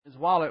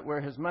wallet where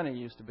his money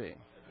used to be.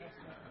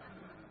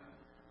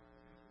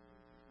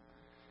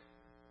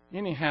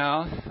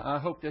 Anyhow, I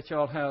hope that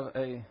y'all have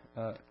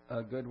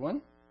a good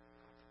one.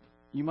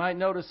 You might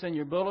notice in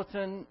your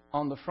bulletin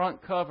on the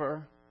front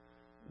cover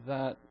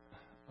that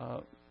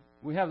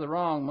we have the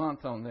wrong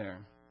month on there.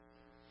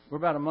 We're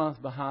about a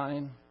month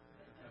behind.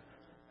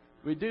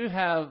 We do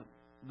have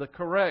the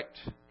correct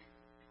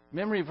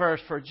memory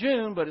verse for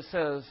June, but it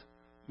says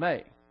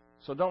May.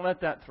 So don't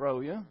let that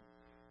throw you.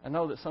 I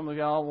know that some of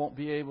y'all won't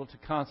be able to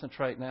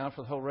concentrate now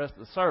for the whole rest of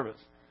the service.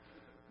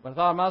 But I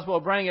thought I might as well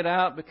bring it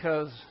out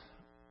because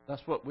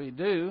that's what we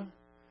do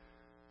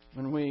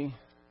when we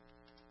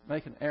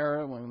make an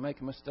error, when we make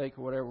a mistake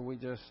or whatever. We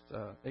just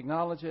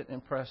acknowledge it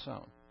and press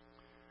on.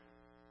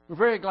 We're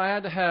very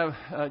glad to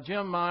have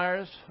Jim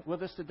Myers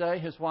with us today,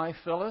 his wife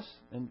Phyllis,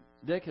 and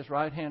Dick, his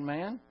right-hand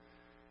man.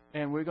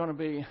 And we're going to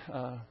be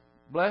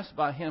blessed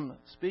by him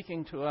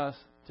speaking to us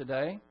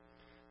today.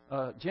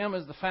 Jim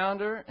is the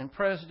founder and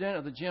president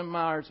of the Jim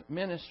Myers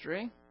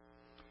Ministry.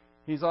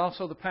 He's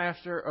also the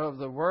pastor of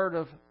the Word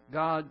of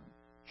God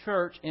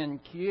Church in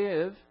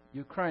Kyiv,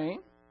 Ukraine,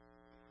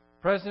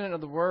 president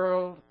of the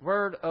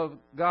Word of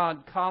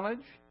God College,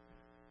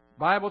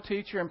 Bible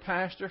teacher and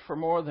pastor for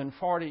more than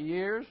 40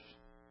 years,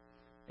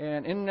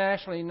 and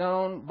internationally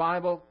known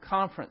Bible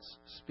conference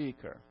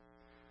speaker.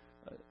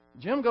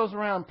 Jim goes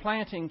around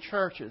planting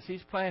churches.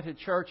 He's planted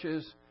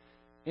churches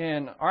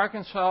in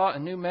Arkansas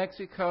and New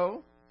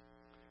Mexico.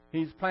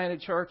 He's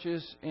planted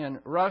churches in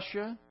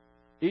Russia,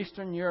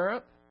 Eastern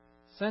Europe,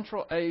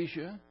 Central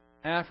Asia,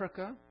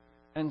 Africa,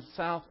 and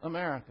South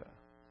America.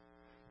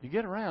 You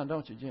get around,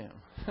 don't you, Jim?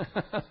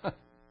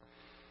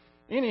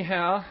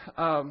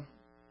 Anyhow,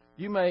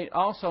 you may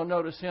also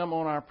notice him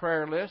on our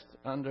prayer list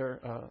under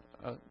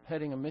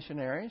heading of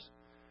missionaries.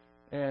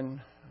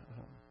 And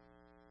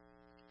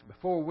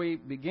before we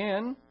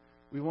begin,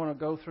 we want to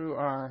go through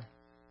our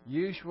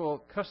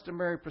usual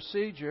customary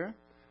procedure.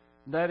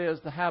 That is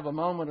to have a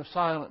moment of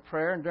silent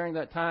prayer. And during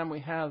that time,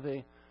 we have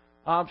the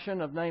option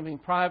of naming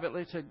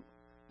privately to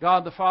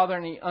God the Father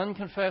any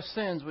unconfessed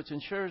sins, which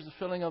ensures the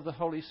filling of the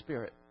Holy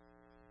Spirit.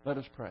 Let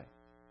us pray.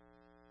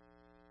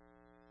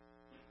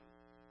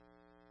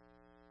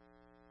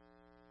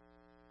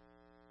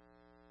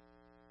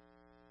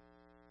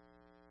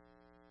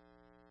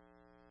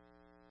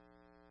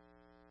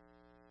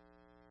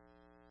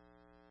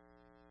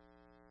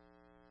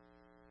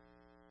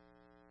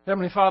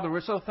 Heavenly Father,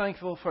 we're so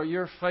thankful for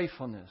your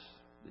faithfulness,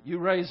 that you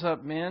raise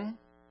up men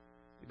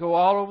to go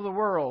all over the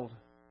world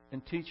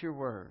and teach your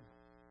word.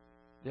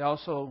 They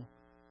also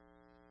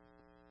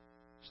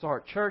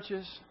start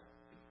churches.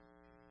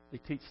 They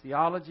teach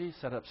theology,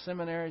 set up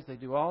seminaries. They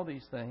do all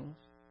these things.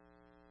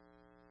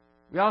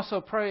 We also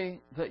pray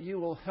that you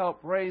will help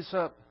raise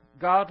up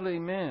godly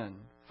men,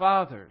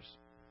 fathers,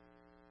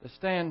 that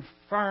stand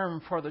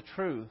firm for the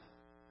truth,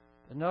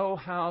 to know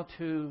how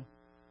to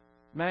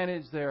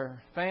manage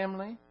their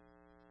family,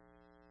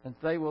 and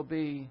they will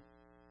be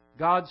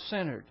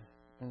God-centered,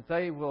 and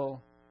they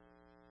will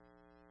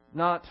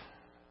not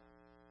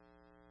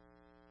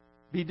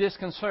be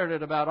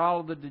disconcerted about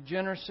all of the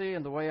degeneracy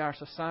and the way our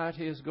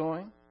society is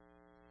going,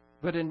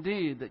 but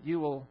indeed that you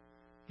will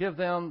give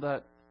them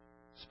that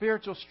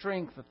spiritual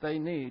strength that they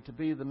need to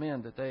be the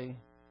men that they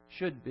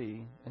should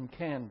be and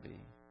can be.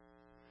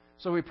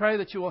 So we pray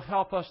that you will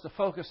help us to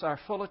focus our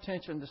full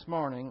attention this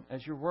morning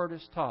as your word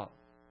is taught.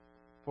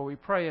 For we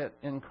pray it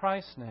in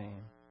Christ's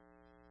name.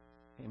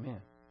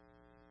 Amen.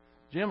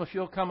 Jim, if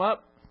you'll come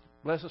up,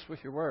 bless us with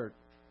your word.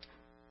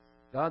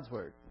 God's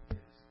word.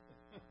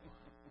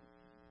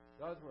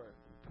 God's word.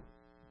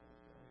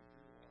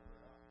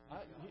 I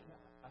haven't touched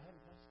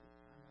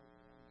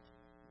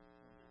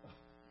it.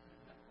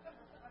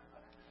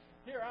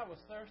 Here, I was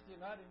thirsty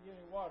and I didn't get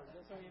any water.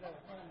 Just so you know,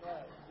 clean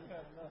that. You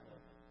had enough.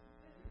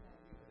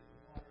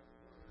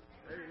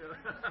 There you go.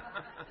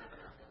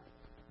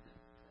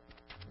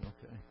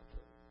 Okay.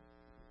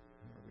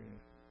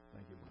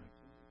 Thank you, Mike.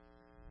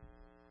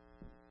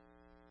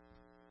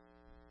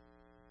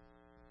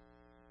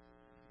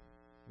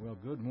 Well,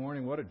 good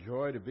morning. What a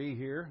joy to be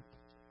here.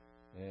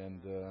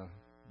 And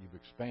you've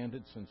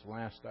expanded since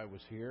last I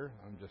was here.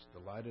 I'm just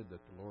delighted that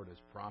the Lord has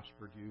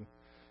prospered you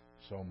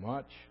so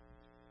much.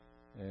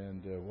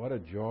 And what a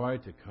joy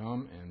to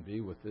come and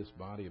be with this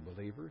body of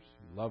believers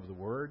who love the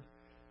Word.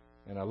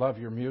 And I love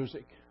your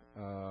music.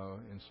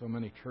 In so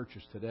many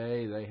churches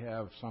today, they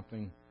have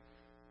something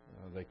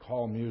they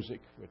call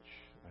music, which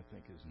I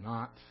think is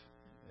not.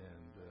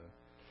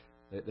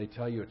 And they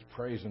tell you it's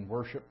praise and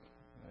worship.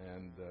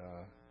 And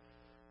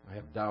I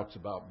have doubts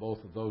about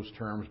both of those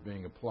terms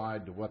being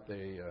applied to what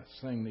they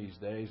sing these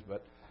days.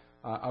 But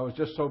I was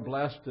just so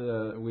blessed.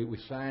 We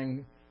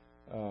sang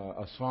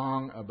a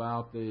song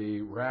about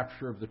the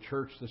rapture of the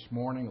church this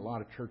morning. A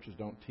lot of churches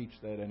don't teach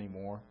that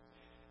anymore.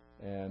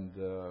 And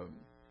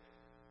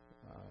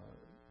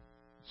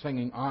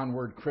singing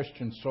Onward,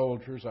 Christian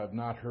Soldiers. I've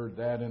not heard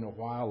that in a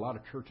while. A lot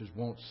of churches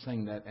won't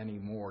sing that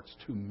anymore. It's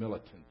too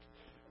militant.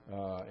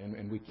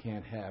 And we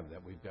can't have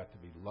that. We've got to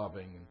be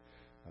loving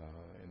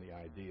and the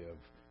idea of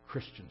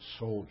Christian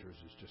soldiers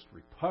is just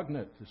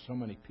repugnant to so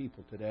many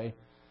people today.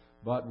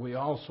 But we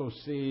also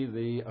see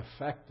the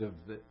effect of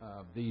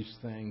these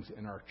things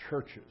in our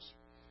churches,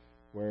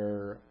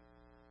 where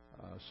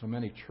so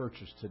many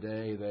churches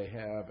today, they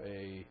have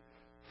a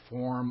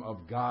form of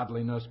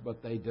godliness,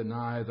 but they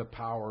deny the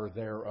power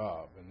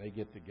thereof. And they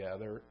get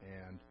together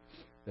and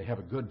they have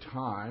a good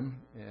time,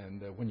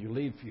 and when you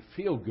leave, you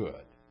feel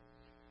good.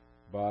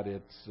 But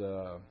it's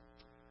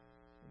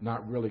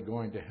not really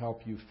going to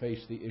help you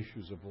face the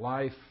issues of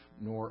life,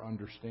 nor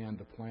understand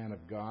the plan of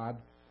God.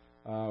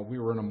 We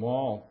were in a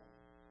mall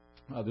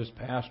this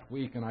past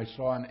week, and I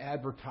saw an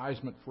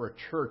advertisement for a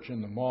church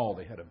in the mall.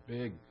 They had a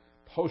big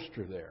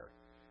poster there,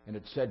 and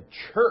it said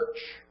church,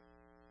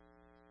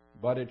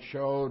 but it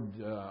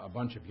showed a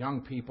bunch of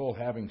young people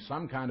having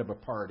some kind of a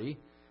party,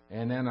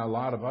 and then a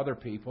lot of other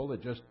people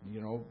that just,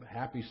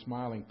 happy,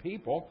 smiling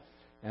people.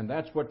 And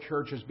that's what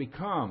church has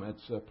become.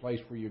 It's a place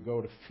where you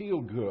go to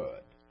feel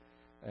good.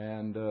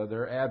 And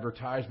their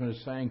advertisement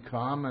is saying,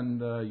 come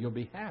and you'll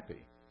be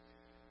happy.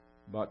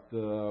 But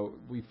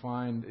we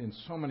find in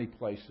so many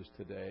places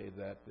today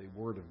that the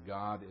Word of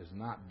God is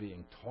not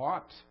being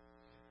taught,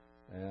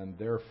 and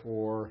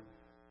therefore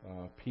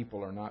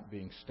people are not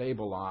being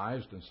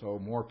stabilized, and so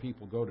more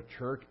people go to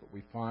church, but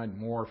we find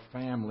more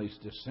families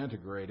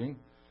disintegrating.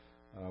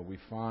 We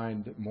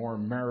find more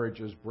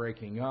marriages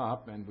breaking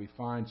up, and we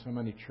find so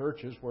many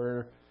churches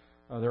where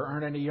there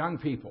aren't any young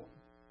people.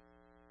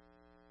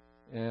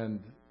 And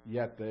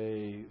yet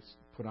they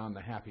put on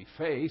the happy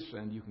face,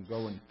 and you can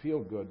go and feel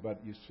good. But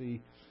you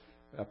see,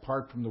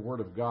 apart from the Word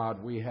of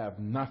God, we have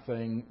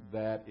nothing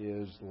that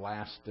is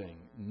lasting,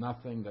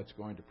 nothing that's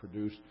going to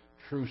produce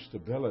true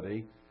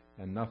stability,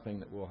 and nothing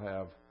that will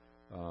have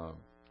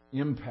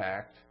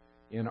impact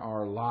in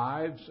our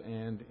lives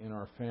and in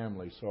our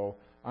families. So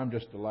I'm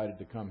just delighted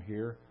to come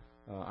here.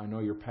 I know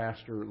your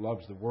pastor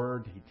loves the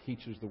Word. He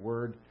teaches the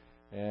Word.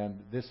 And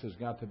this has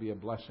got to be a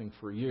blessing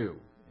for you.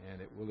 And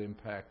it will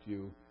impact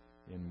you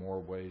in more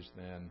ways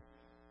than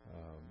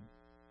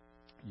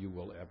you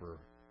will ever,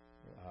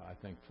 I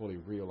think, fully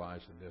realize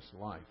in this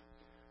life.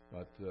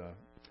 But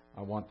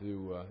I want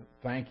to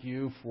thank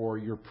you for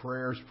your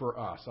prayers for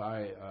us.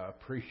 I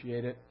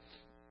appreciate it.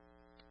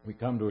 We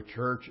come to a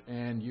church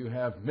and you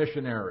have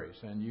missionaries,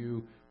 and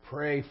you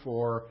pray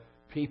for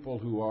people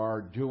who are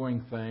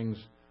doing things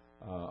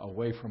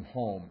away from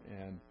home.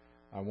 And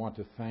I want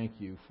to thank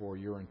you for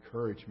your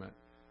encouragement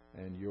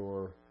and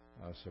your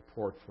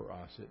support for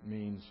us. It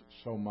means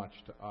so much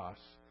to us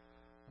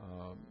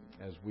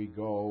as we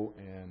go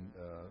and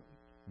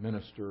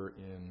minister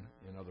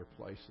in other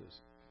places.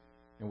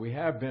 And we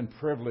have been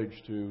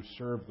privileged to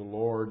serve the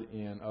Lord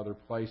in other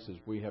places.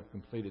 We have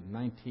completed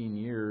 19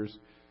 years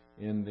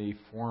in the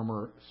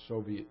former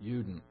Soviet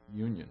Union.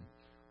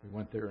 We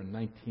went there in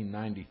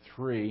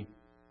 1993,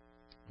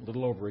 a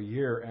little over a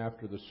year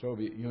after the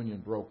Soviet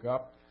Union broke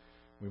up.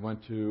 We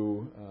went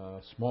to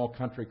a small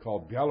country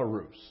called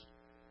Belarus.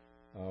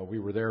 We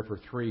were there for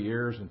 3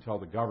 years until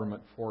the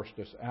government forced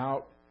us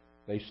out.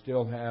 They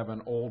still have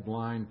an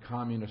old-line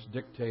communist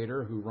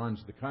dictator who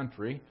runs the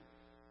country,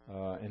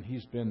 and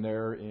he's been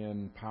there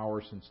in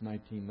power since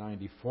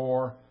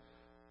 1994,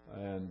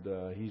 and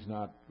he's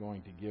not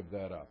going to give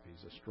that up.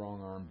 He's a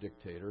strong-armed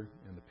dictator,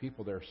 and the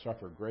people there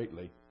suffer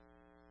greatly.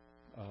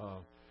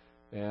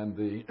 And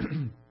the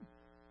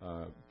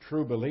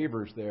true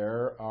believers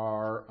there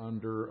are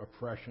under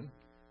oppression.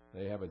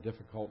 They have a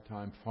difficult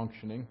time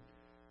functioning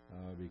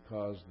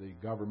because the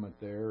government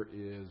there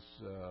is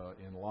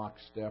in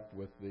lockstep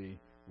with the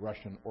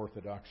Russian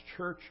Orthodox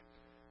Church,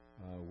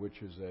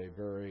 which is a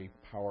very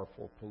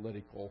powerful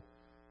political,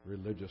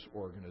 religious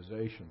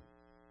organization.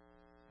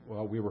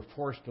 Well, we were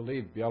forced to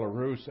leave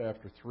Belarus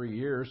after 3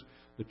 years.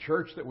 The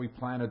church that we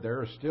planted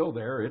there is still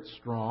there. It's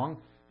strong.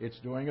 It's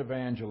doing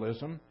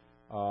evangelism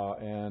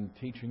and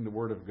teaching the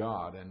Word of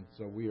God. And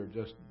so we are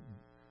just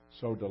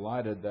so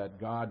delighted that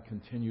God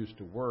continues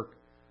to work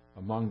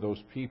among those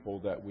people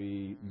that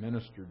we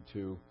ministered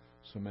to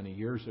so many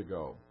years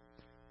ago.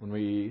 When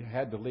we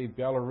had to leave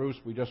Belarus,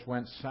 we just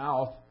went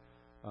south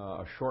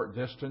a short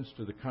distance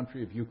to the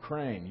country of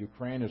Ukraine.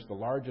 Ukraine is the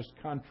largest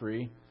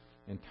country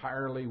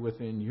entirely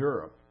within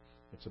Europe.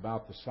 It's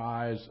about the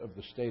size of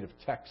the state of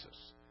Texas,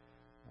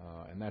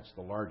 and that's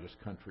the largest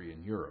country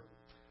in Europe.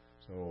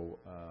 So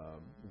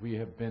we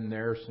have been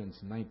there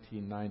since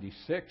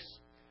 1996,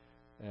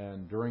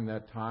 and during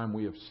that time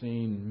we have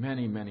seen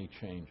many, many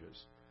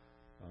changes.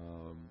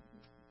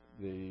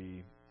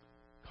 The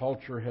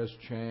culture has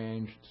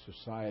changed,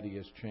 society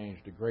has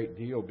changed a great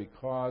deal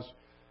because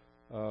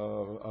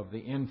of the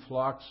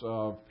influx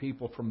of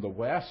people from the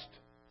West,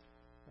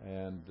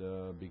 and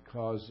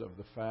because of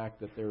the fact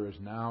that there is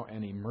now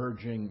an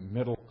emerging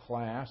middle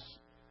class,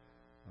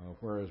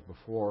 whereas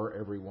before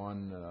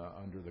everyone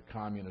under the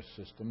communist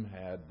system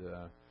had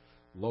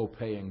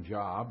low-paying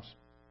jobs.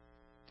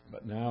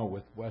 But now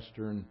with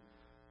Western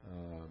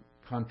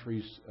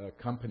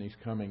companies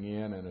coming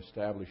in and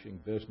establishing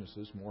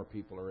businesses, more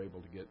people are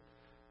able to get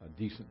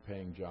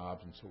decent-paying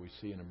jobs, and so we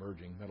see an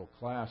emerging middle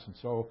class. And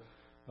so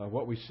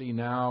What we see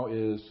now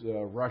is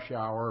rush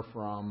hour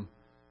from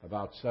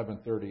about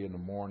 7:30 in the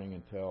morning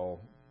until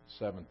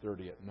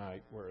 7:30 at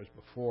night, whereas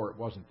before it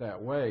wasn't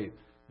that way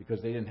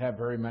because they didn't have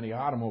very many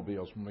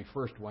automobiles. When we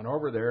first went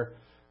over there,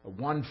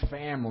 one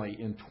family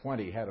in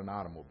 20 had an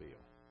automobile.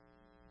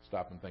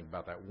 Stop and think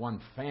about that. One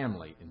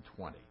family in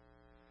 20.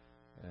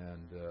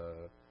 And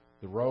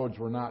the roads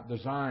were not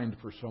designed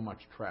for so much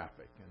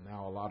traffic. And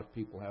now a lot of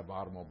people have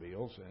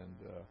automobiles,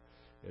 and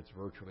it's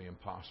virtually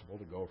impossible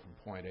to go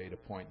from point A to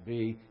point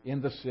B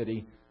in the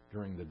city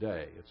during the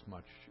day. It's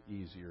much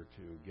easier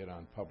to get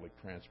on public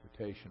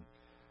transportation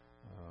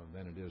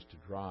than it is to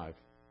drive.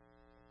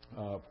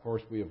 Of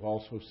course, we have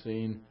also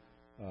seen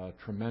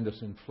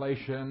tremendous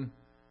inflation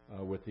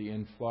with the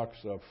influx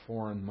of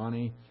foreign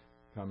money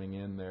coming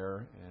in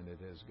there, and it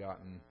has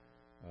gotten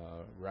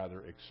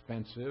rather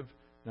expensive.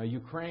 Now,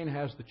 Ukraine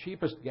has the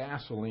cheapest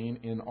gasoline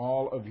in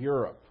all of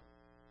Europe.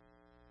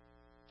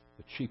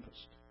 The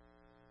cheapest.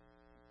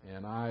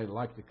 And I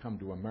like to come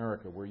to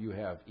America where you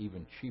have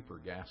even cheaper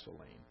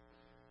gasoline.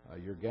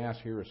 Your gas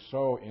here is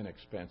so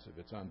inexpensive,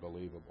 it's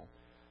unbelievable.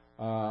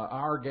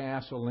 Our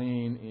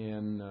gasoline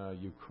in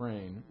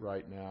Ukraine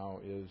right now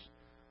is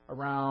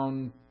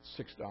around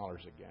 $6 a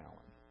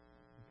gallon.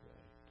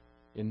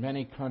 Okay. In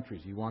many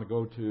countries, you want to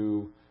go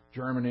to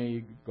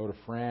Germany, go to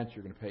France,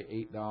 you're going to pay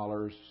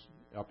 $8.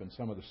 Up in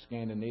some of the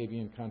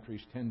Scandinavian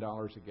countries,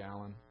 $10 a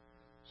gallon.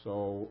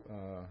 So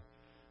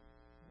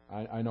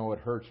I know it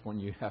hurts when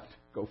you have to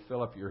go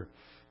fill up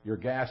your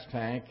gas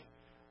tank,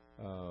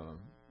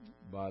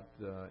 but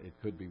it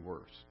could be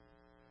worse.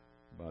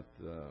 But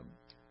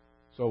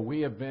so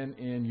we have been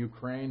in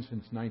Ukraine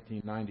since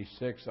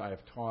 1996. I have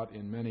taught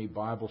in many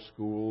Bible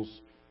schools,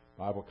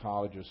 Bible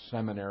colleges,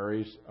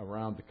 seminaries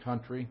around the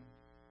country.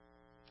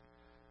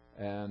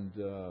 And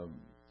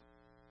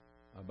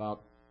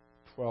about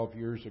 12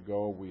 years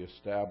ago, we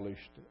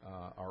established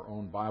our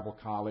own Bible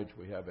college.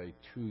 We have a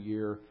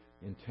 2-year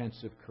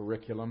intensive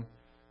curriculum.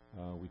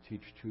 We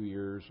teach 2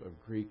 years of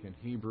Greek and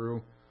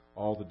Hebrew,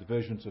 all the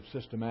divisions of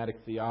systematic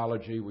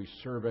theology. We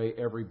survey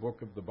every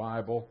book of the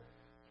Bible,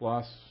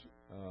 plus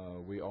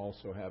we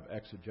also have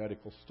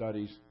exegetical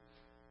studies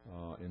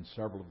in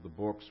several of the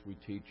books. We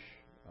teach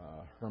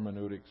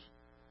hermeneutics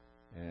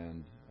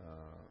and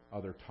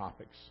other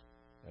topics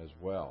as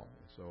well.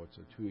 So it's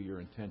a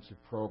 2-year intensive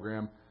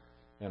program.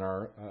 And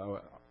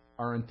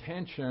our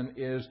intention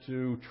is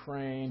to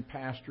train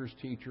pastors,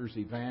 teachers,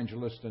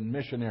 evangelists, and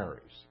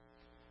missionaries.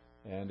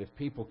 And if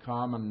people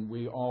come and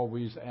we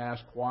always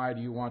ask, why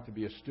do you want to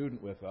be a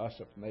student with us?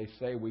 If they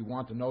say we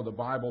want to know the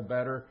Bible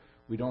better,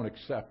 we don't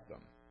accept them.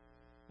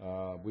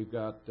 We've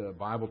got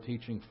Bible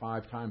teaching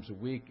 5 times a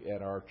week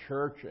at our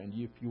church, and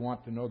if you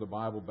want to know the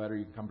Bible better,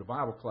 you can come to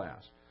Bible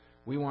class.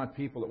 We want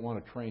people that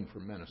want to train for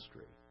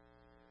ministry.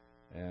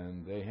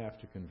 And they have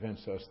to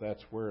convince us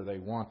that's where they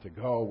want to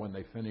go when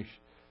they finish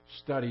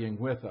studying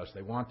with us.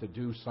 They want to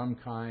do some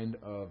kind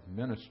of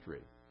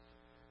ministry.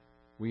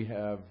 We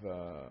have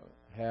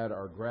had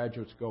our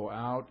graduates go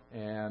out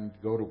and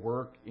go to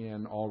work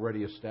in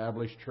already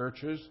established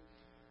churches,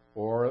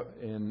 or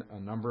in a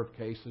number of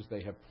cases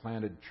they have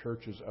planted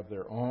churches of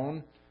their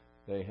own.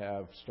 They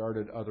have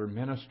started other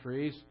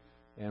ministries.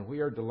 And we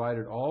are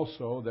delighted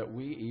also that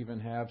we even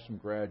have some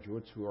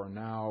graduates who are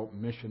now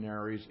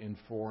missionaries in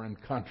foreign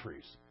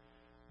countries.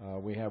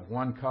 We have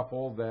one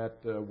couple that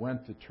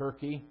went to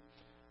Turkey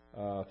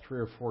 3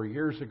 or 4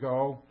 years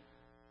ago.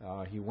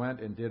 He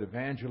went and did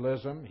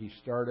evangelism. He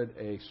started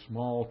a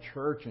small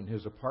church in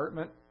his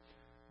apartment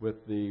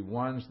with the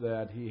ones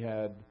that he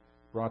had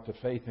brought to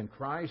faith in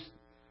Christ.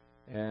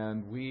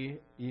 And we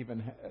even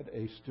had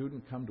a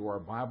student come to our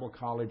Bible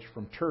college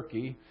from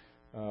Turkey,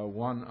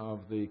 one of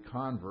the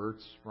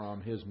converts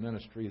from his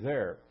ministry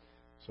there.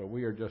 So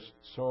we are just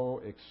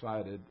so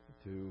excited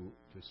to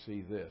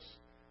see this.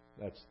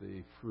 That's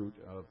the fruit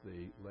of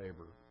the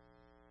labor.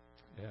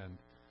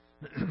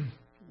 And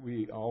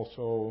we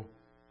also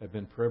have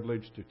been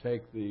privileged to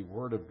take the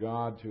Word of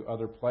God to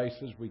other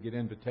places. We get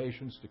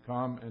invitations to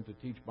come and to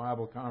teach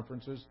Bible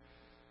conferences.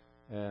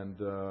 And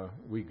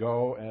we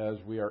go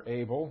as we are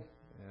able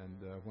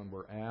and when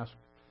we're asked.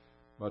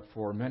 But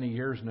for many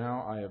years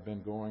now, I have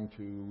been going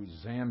to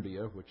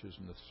Zambia, which is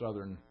in the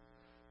southern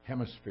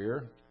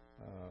hemisphere,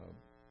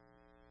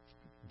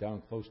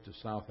 down close to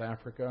South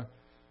Africa.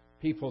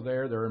 People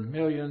there are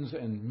millions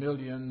and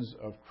millions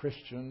of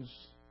Christians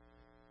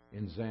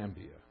in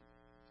Zambia.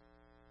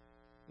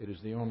 It is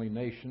the only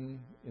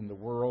nation in the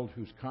world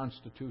whose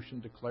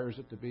constitution declares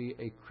it to be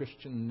a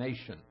Christian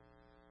nation.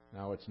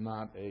 Now, it's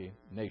not a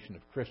nation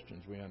of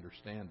Christians, we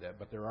understand that,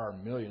 but there are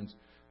millions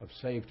of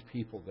saved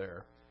people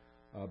there.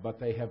 But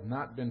they have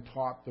not been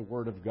taught the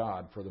Word of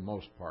God for the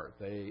most part.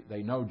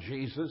 They know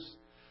Jesus.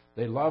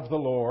 They love the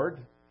Lord.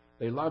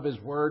 They love His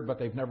Word, but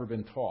they've never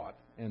been taught.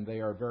 And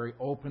they are very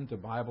open to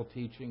Bible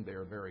teaching. They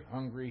are very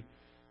hungry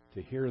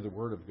to hear the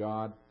Word of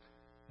God.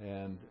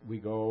 And we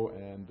go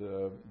and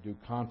do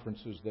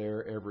conferences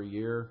there every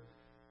year.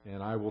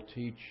 And I will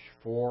teach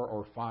 4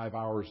 or 5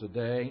 hours a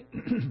day.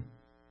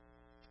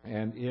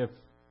 And if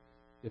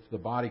the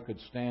body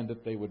could stand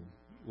it, they would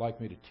like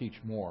me to teach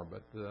more,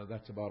 but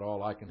that's about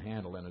all I can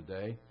handle in a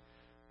day.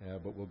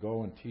 But we'll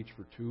go and teach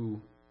for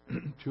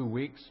 2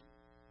 weeks.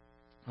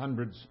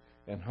 Hundreds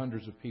and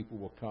hundreds of people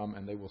will come,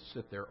 and they will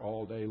sit there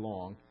all day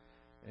long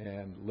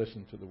and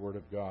listen to the Word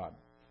of God.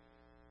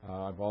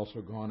 I've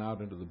also gone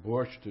out into the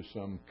bush to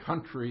some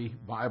country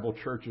Bible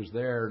churches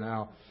there.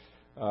 Now,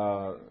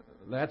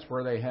 that's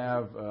where they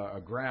have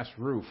a grass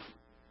roof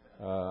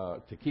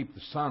to keep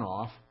the sun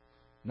off,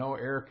 no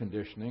air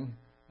conditioning,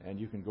 and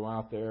you can go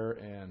out there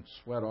and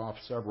sweat off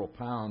several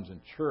pounds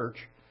in church.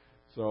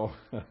 So,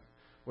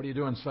 what are you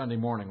doing Sunday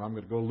morning? I'm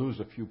going to go lose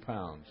a few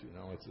pounds. You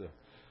know, it's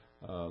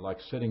like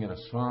sitting in a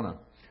sauna.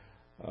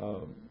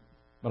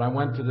 But I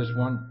went to this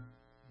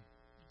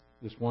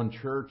one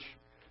church,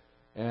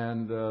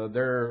 and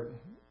their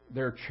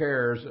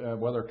chairs,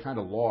 well, they're kind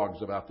of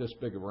logs about this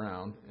big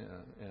around,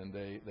 and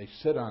they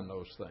sit on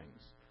those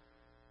things.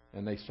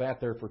 And they sat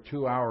there for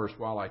 2 hours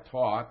while I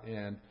taught,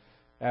 and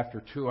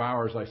after 2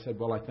 hours I said,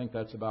 well, I think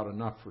that's about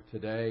enough for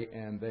today.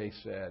 And they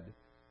said,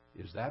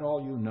 is that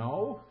all you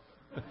know?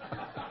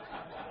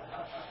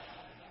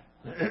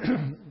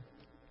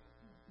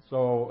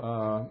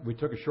 So we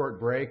took a short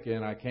break,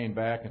 and I came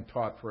back and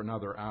taught for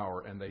another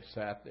hour, and they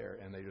sat there,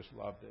 and they just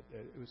loved it.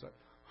 It was a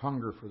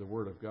hunger for the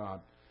Word of God.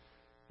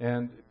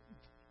 And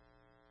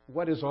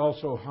what is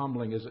also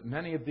humbling is that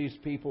many of these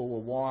people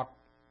will walk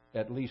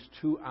at least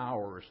 2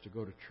 hours to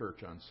go to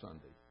church on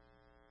Sunday.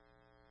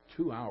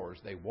 2 hours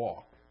they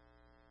walk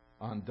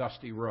on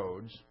dusty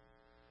roads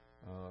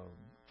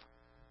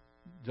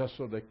just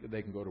so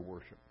they can go to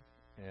worship.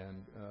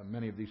 And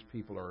many of these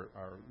people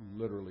are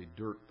literally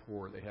dirt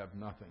poor. They have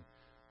nothing.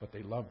 But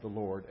they love the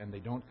Lord, and they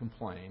don't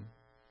complain.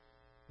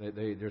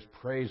 They just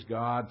praise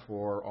God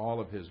for all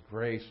of His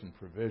grace and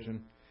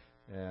provision.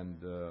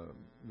 And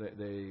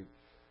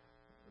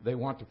they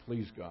want to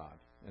please God.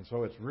 And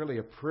so it's really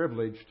a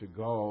privilege to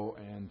go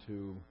and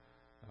to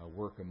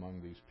work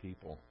among these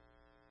people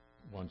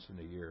once in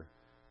a year.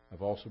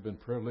 I've also been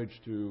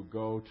privileged to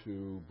go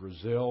to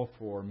Brazil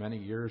for many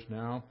years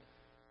now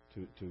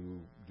to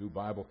do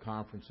Bible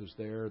conferences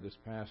there. This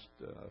past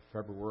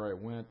February I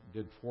went,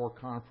 did 4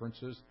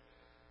 conferences,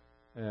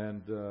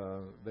 and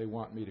they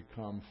want me to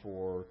come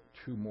for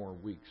 2 more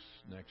weeks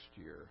next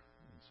year.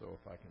 And so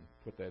if I can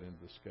put that into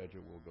the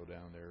schedule, we'll go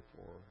down there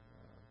for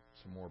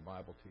some more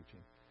Bible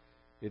teaching.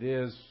 It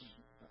is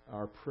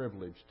our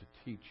privilege to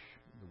teach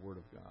the Word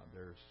of God.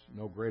 There's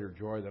no greater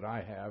joy that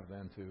I have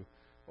than to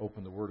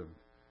open the Word of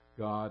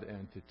God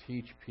and to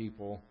teach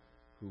people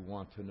who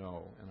want to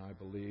know. And I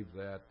believe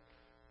that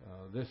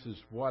this is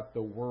what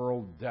the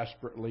world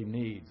desperately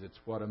needs. It's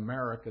what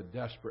America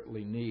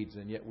desperately needs,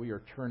 and yet we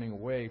are turning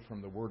away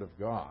from the Word of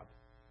God.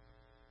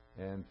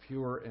 And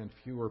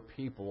fewer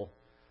people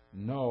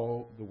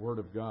know the Word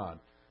of God.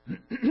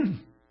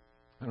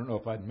 I don't know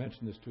if I'd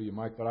mentioned this to you,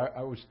 Mike, but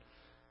I was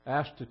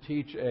asked to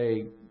teach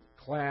a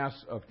class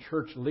of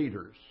church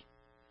leaders.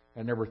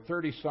 And there were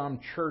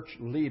 30-some church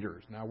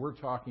leaders. Now, we're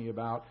talking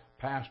about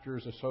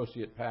pastors,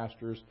 associate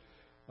pastors,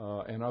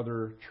 and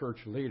other church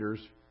leaders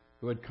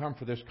who had come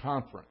for this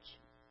conference.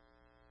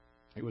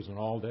 It was an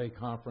all-day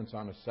conference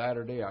on a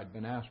Saturday. I'd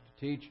been asked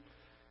to teach.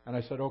 And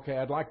I said, okay,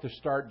 I'd like to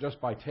start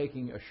just by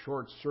taking a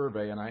short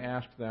survey. And I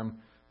asked them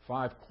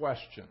 5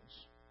 questions.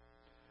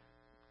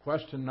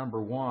 Question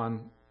number 1,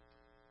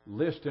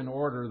 list in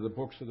order the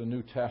books of the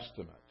New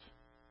Testament.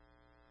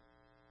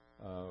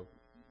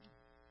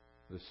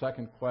 The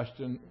second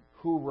question,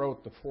 who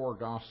wrote the 4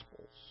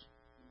 Gospels?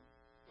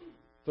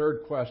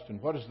 Third question,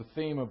 what is the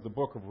theme of the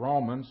book of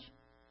Romans?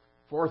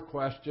 Fourth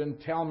question,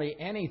 tell me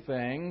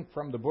anything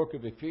from the book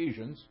of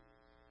Ephesians.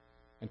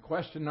 And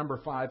question number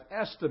 5,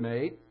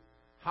 estimate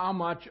how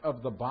much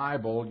of the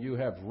Bible you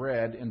have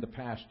read in the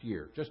past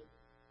year. Just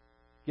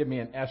give me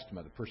an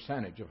estimate, a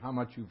percentage of how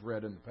much you've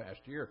read in the past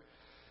year.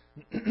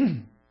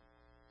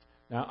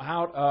 Now,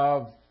 out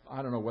of,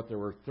 I don't know what, there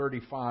were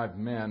 35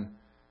 men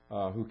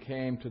who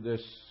came to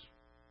this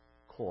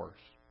course,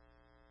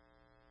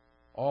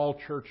 all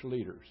church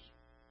leaders.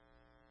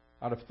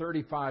 Out of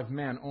 35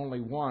 men,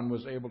 only 1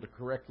 was able to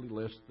correctly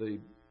list the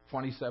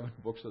 27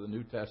 books of the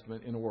New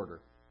Testament in order.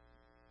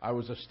 I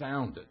was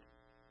astounded.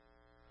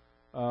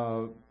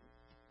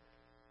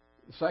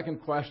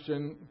 Second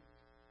question,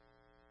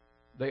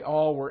 they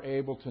all were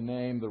able to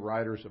name the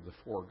writers of the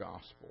 4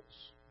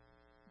 Gospels,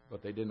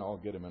 but they didn't all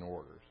get them in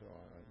order, so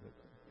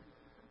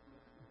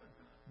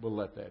we'll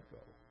let that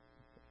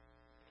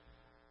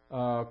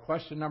go.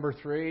 Question number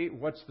 3,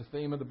 what's the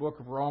theme of the book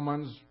of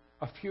Romans?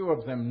 A few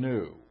of them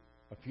knew.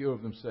 A few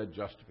of them said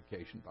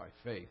justification by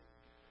faith.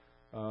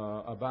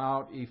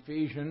 About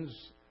Ephesians,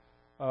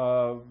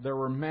 there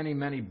were many,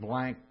 many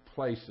blank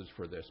places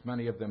for this.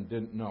 Many of them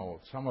didn't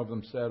know. Some of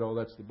them said, oh,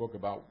 that's the book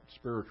about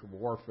spiritual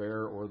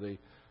warfare or the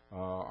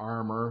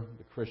armor,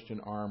 the Christian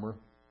armor.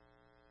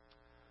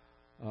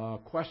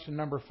 Question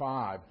number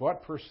 5,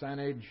 what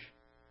percentage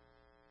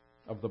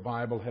of the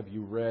Bible have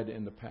you read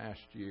in the past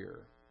year?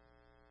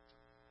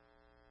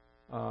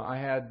 I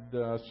had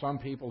some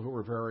people who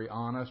were very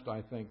honest.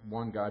 I think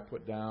one guy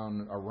put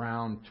down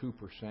around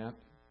 2%.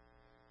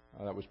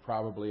 That was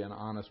probably an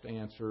honest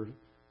answer.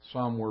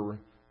 Some were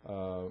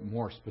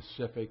more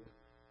specific,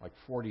 like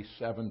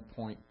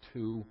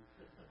 47.2.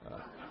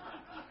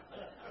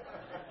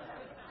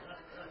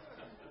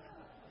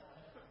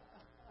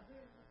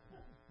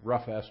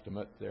 Rough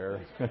estimate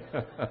there.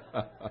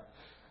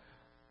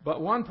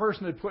 But one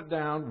person had put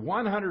down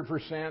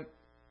 100%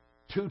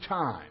 2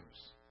 times,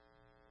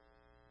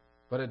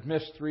 but had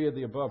missed 3 of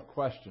the above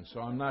questions, so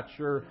I'm not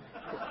sure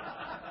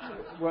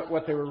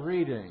what they were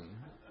reading.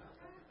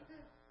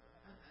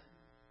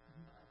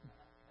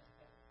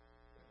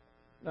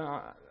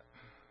 Now,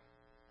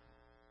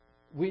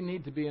 we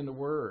need to be in the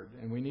Word,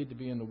 and we need to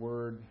be in the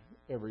Word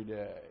every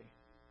day.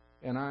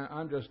 And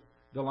I'm just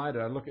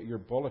delighted. I look at your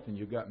bulletin.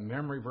 You've got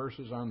memory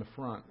verses on the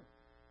front.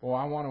 Oh,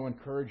 I want to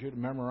encourage you to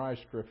memorize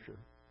Scripture.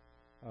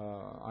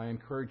 I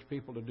encourage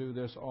people to do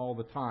this all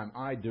the time.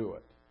 I do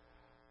it.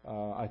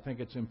 I think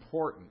it's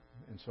important.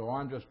 And so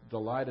I'm just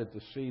delighted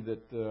to see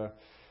that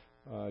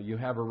you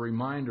have a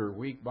reminder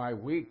week by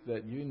week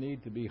that you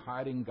need to be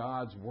hiding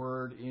God's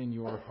Word in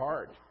your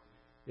heart.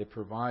 It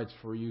provides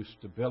for you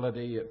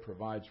stability. It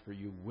provides for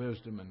you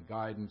wisdom and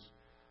guidance.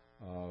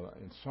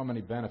 And so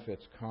many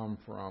benefits come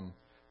from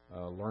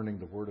learning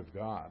the Word of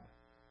God.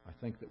 I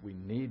think that we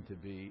need to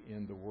be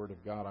in the Word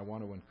of God. I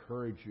want to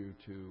encourage you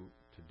to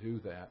do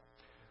that.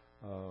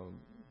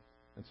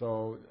 And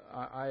so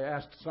I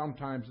ask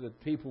sometimes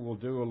that people will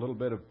do a little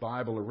bit of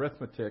Bible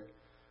arithmetic.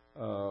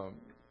 I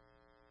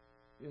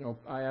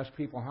ask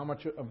people, how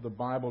much of the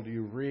Bible do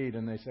you read?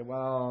 And they say,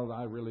 well,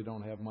 I really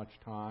don't have much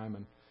time.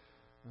 And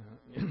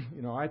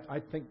I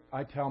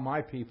tell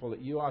my people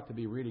that you ought to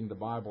be reading the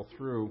Bible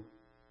through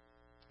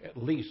at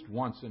least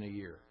once in a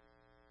year,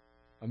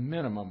 a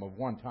minimum of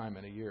 1 time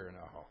in a year. And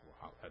wow,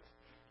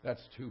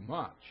 that's too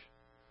much.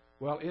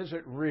 Well, is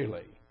it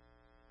really?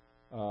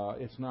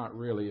 It's not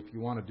really. If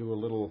you want to do a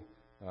little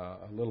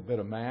bit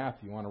of math,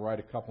 you want to write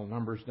a couple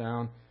numbers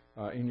down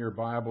in your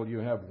Bible, you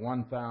have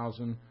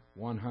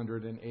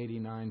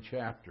 1,189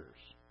 chapters.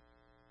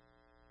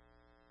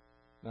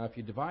 Now, if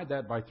you divide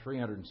that by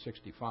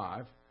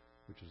 365,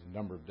 which is the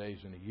number of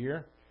days in a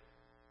year,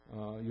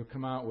 you'll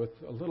come out with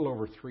a little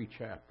over 3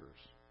 chapters.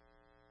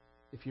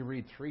 If you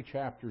read 3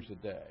 chapters a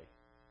day,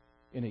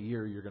 in a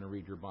year you're going to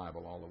read your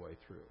Bible all the way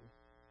through.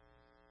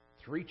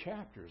 3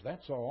 chapters,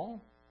 that's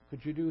all.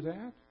 Could you do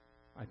that?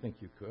 I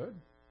think you could.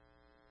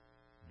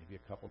 Maybe a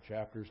couple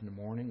chapters in the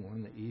morning, 1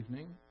 in the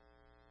evening.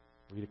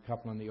 Read a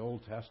couple in the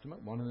Old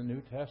Testament, 1 in the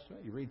New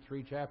Testament. You read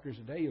 3 chapters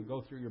a day, you'll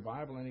go through your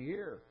Bible in a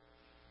year.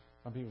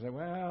 Some people say,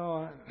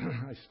 well,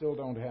 I still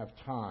don't have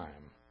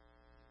time.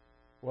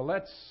 Well,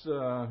 let's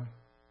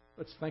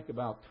think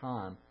about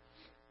time.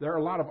 There are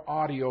a lot of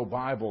audio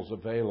Bibles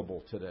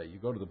available today. You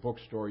go to the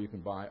bookstore, you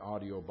can buy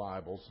audio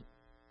Bibles.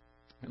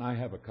 And I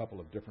have a couple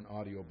of different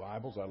audio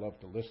Bibles. I love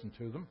to listen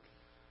to them.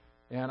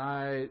 And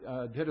I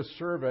did a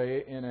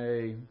survey in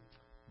a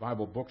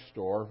Bible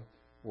bookstore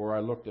where I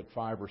looked at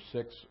 5 or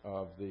 6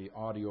 of the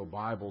audio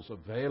Bibles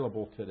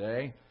available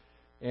today,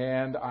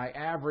 and I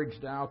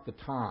averaged out the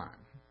time.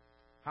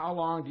 How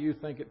long do you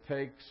think it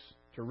takes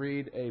to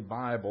read a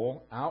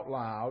Bible out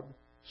loud,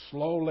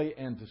 slowly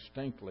and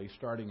distinctly,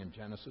 starting in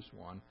Genesis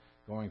 1,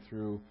 going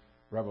through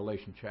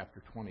Revelation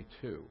chapter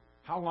 22?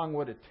 How long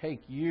would it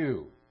take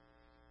you,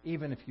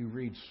 even if you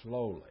read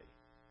slowly?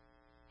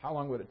 How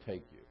long would it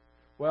take you?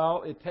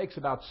 Well, it takes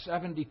about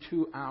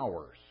 72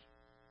 hours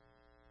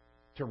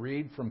to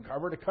read from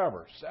cover to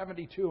cover.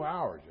 72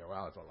 hours.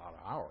 Well, that's a lot of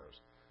hours.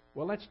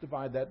 Well, let's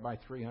divide that by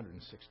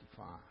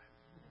 365.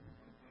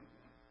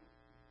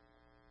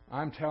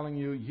 I'm telling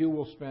you, you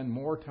will spend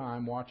more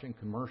time watching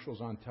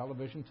commercials on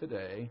television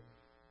today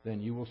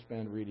than you will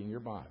spend reading your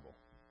Bible.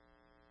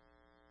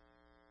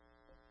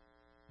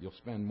 You'll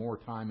spend more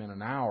time in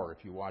an hour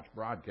if you watch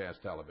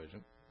broadcast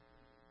television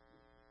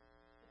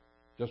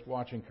just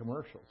watching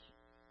commercials.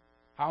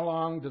 How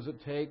long does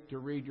it take to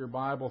read your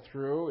Bible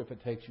through if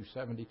it takes you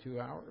 72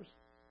 hours?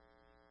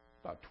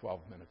 About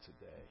 12 minutes a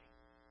day.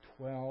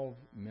 12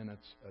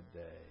 minutes a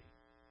day.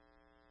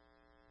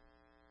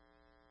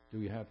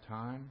 Do you have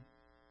time?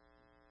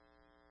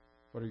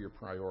 What are your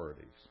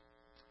priorities?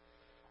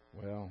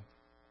 Well,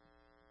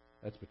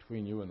 that's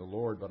between you and the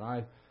Lord, but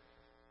I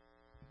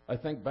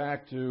think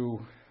back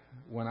to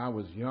when I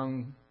was a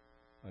young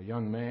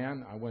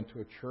man. I went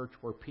to a church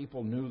where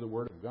people knew the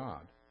Word of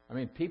God. I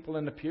mean, people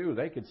in the pew,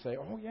 they could say,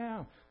 oh,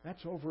 yeah,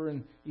 that's over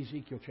in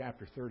Ezekiel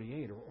chapter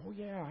 38. Or, oh,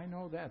 yeah, I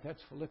know that.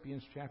 That's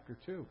Philippians chapter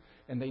 2.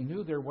 And they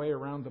knew their way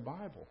around the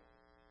Bible.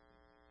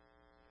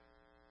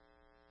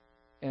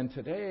 And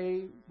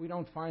today, we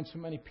don't find so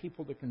many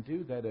people that can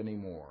do that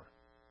anymore.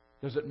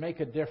 Does it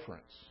make a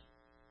difference?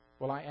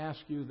 Well, I ask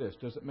you this.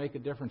 Does it make a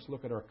difference?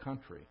 Look at our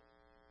country.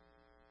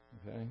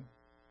 Okay?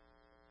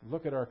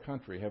 Look at our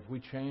country. Have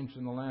we changed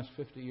in the last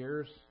 50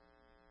 years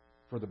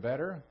for the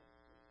better?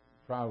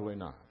 Probably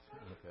not.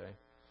 Okay?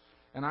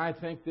 And I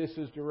think this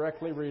is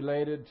directly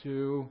related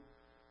to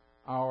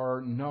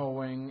our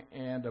knowing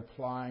and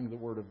applying the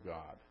Word of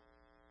God.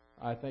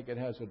 I think it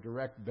has a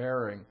direct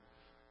bearing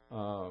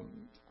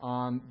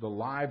on the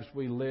lives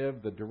we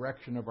live, the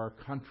direction of our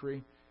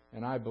country,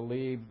 And I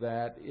believe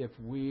that if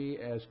we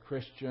as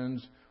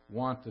Christians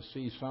want to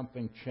see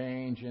something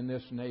change in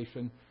this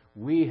nation,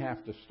 we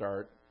have to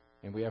start,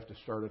 and we have to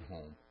start at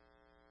home.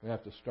 We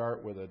have to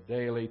start with a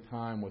daily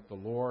time with the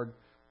Lord,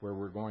 where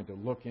we're going to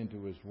look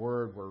into His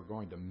Word, where we're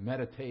going to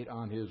meditate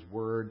on His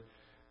Word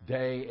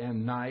day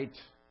and night.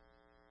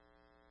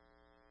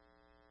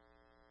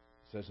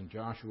 It says in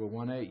Joshua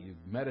 1:8, you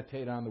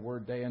meditate on the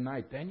Word day and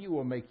night, then you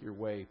will make your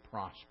way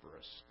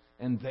prosperous,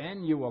 and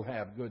then you will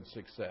have good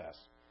success.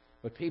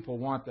 But people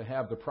want to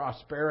have the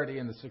prosperity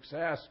and the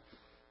success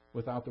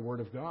without the Word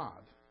of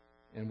God,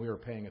 and we are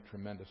paying a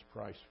tremendous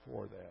price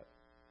for that.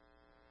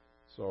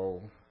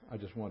 So I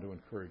just want to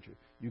encourage you.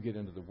 You get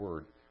into the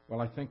Word.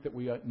 Well, I think that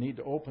we need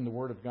to open the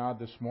Word of God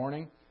this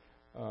morning.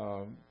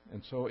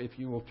 And so if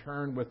you will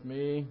turn with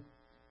me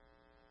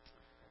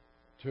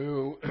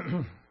to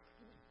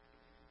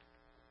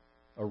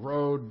a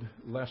road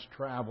less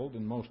traveled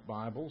in most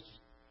Bibles.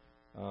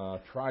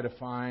 Try to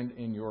find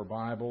in your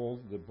Bible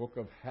the book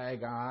of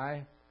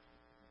Haggai.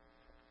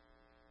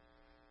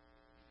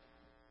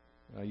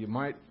 You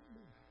might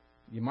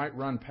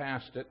run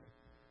past it,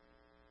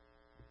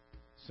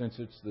 since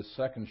it's the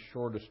second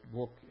shortest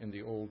book in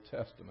the Old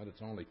Testament.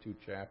 It's only 2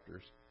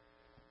 chapters.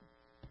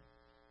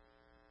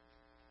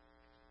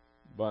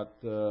 But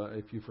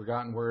if you've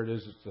forgotten where it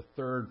is, it's the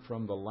third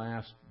from the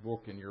last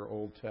book in your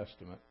Old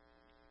Testament.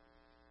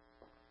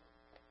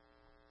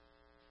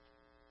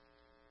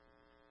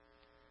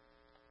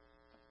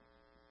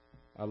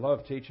 I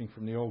love teaching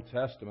from the Old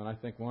Testament. I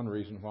think one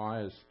reason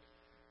why is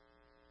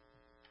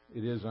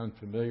it is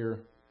unfamiliar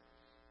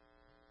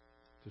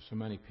to so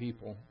many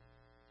people.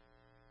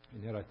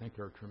 And yet I think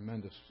there are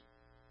tremendous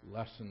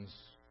lessons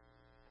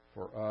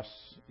for us,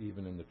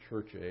 even in the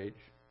church age.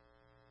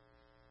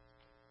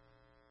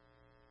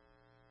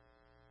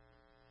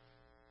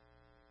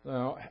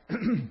 Now,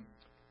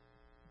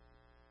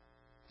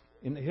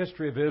 in the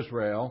history of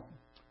Israel,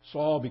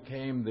 Saul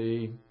became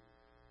the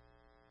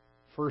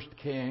first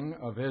king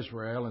of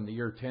Israel in the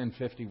year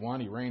 1051.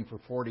 He reigned for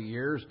 40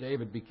 years.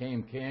 David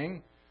became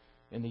king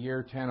in the year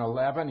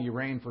 1011. He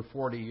reigned for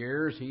 40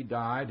 years. He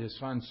died. His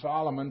son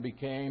Solomon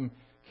became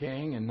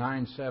king in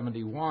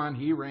 971.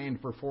 He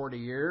reigned for 40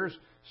 years.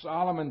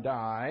 Solomon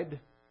died,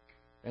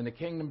 and the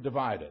kingdom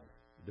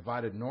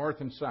divided north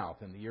and south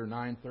in the year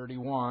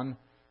 931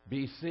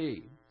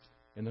 BC.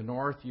 In the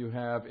north you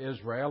have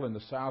Israel. In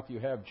the south you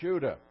have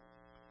Judah.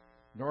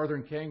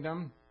 Northern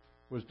kingdom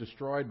was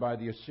destroyed by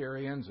the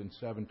Assyrians in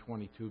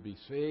 722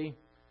 BC.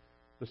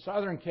 The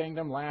southern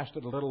kingdom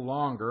lasted a little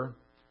longer,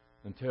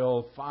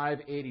 until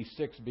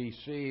 586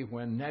 BC,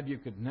 when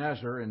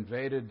Nebuchadnezzar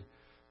invaded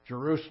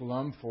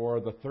Jerusalem for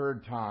the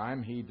third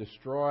time. He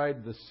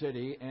destroyed the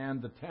city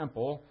and the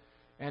temple,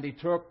 and he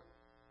took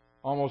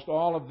almost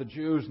all of the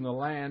Jews in the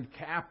land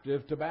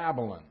captive to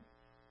Babylon.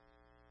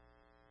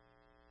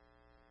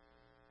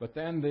 But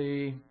then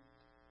the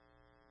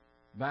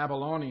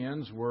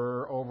Babylonians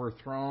were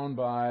overthrown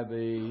by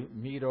the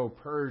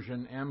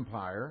Medo-Persian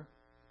Empire,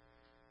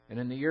 and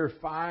in the year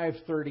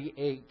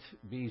 538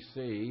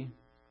 BC,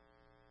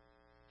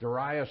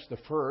 Darius I,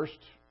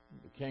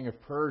 the king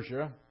of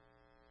Persia,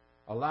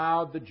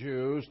 allowed the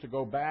Jews to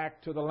go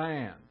back to the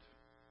land.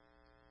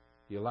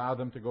 He allowed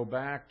them to go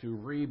back to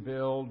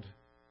rebuild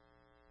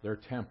their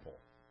temple.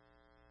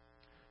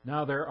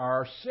 Now, there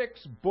are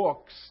 6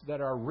 books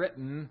that are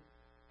written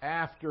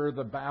after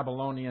the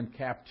Babylonian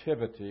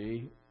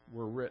captivity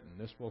were written.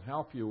 This will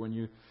help you when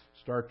you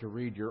start to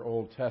read your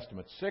Old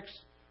Testament. 6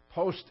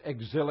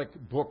 post-exilic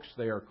books,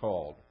 they are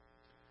called.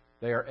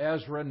 They are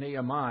Ezra,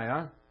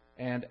 Nehemiah,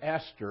 and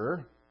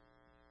Esther.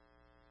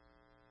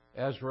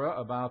 Ezra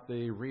about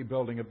the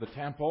rebuilding of the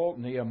temple.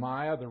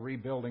 Nehemiah, the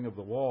rebuilding of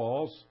the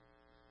walls.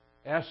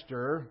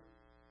 Esther,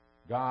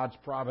 God's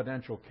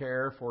providential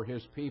care for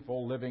His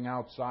people living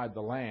outside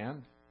the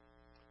land.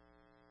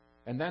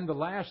 And then the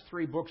last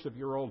 3 books of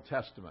your Old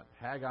Testament,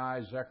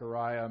 Haggai,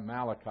 Zechariah,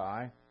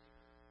 Malachi,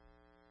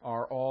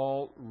 are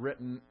all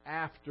written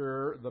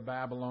after the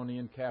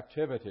Babylonian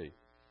captivity.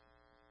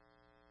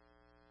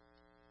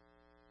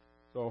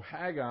 So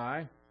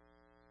Haggai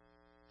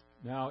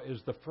now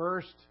is the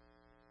first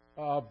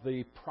of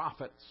the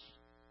prophets,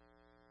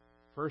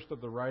 first of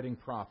the writing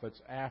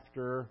prophets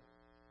after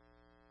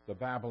the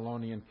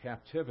Babylonian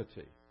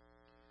captivity.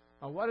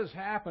 Now, what has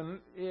happened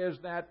is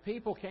that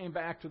people came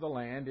back to the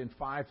land in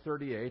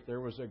 538. There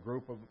was a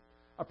group of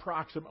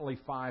approximately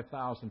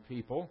 5,000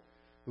 people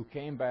who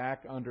came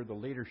back under the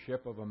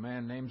leadership of a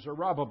man named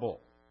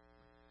Zerubbabel.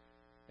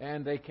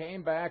 And they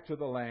came back to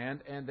the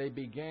land, and they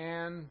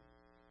began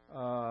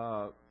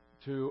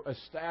to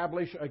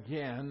establish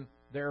again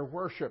their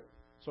worship.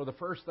 So the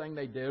first thing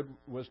they did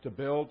was to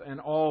build an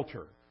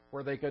altar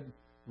where they could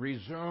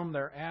resume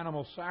their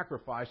animal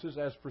sacrifices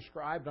as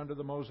prescribed under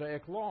the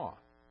Mosaic Law.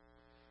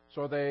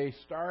 So they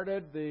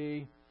started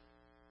the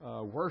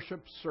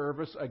worship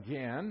service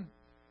again,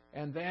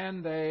 and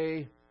then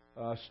they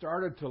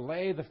started to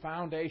lay the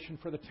foundation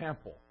for the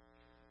temple.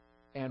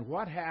 And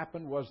what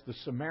happened was the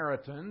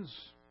Samaritans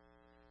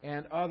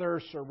and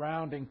other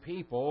surrounding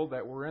people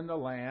that were in the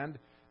land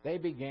they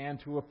began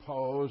to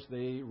oppose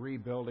the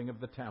rebuilding of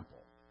the temple.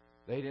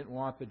 They didn't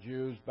want the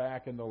Jews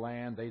back in the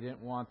land. They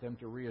didn't want them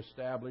to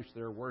reestablish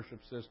their worship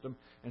system.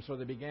 And so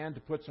they began to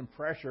put some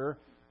pressure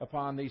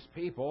upon these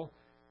people,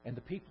 and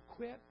the people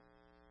quit.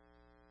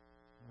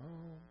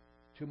 Oh,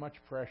 too much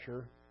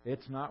pressure.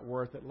 It's not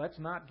worth it. Let's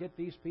not get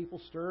these people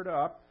stirred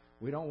up.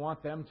 We don't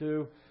want them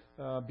to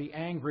be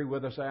angry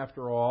with us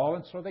after all.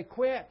 And so they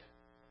quit.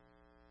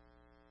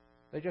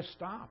 They just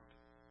stopped.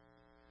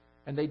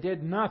 And they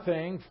did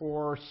nothing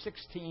for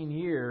 16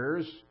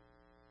 years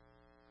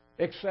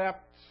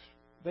except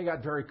they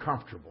got very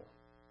comfortable.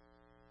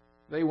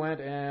 They went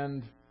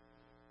and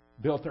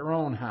built their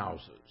own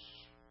houses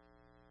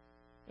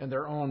and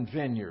their own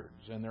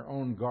vineyards and their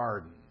own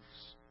gardens.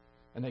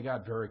 And they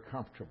got very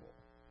comfortable.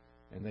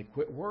 And they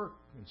quit work.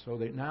 And so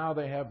now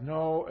they have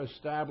no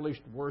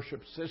established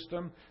worship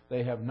system.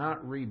 They have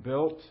not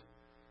rebuilt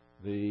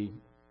the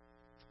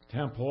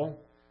temple.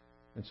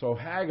 And so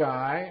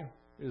Haggai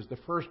is the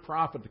first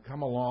prophet to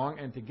come along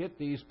and to get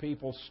these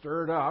people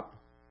stirred up.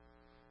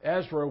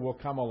 Ezra will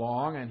come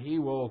along and he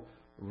will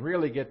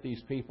really get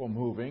these people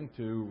moving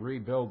to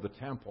rebuild the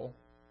temple.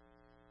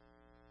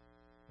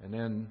 And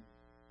then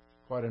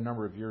quite a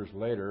number of years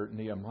later,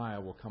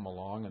 Nehemiah will come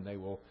along and they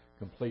will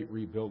complete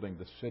rebuilding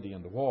the city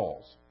and the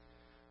walls.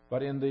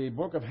 But in the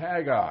book of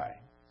Haggai,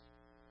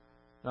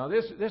 now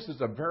this is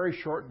a very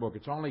short book.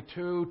 It's only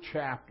 2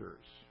 chapters,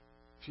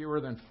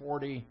 fewer than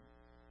 40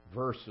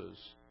 verses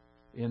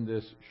in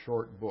this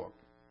short book.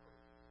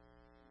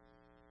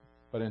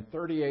 But in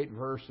 38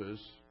 verses,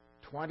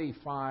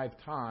 25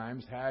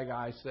 times,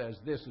 Haggai says,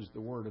 "This is the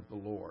word of the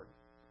Lord.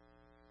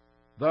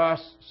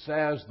 Thus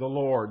says the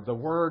Lord." The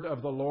word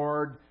of the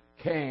Lord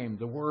came.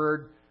 The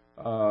word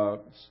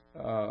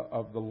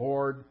of the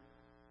Lord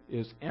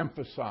is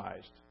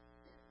emphasized.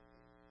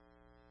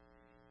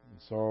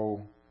 And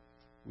so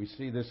we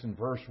see this in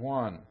verse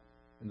 1.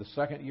 "In the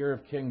 2nd year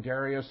of King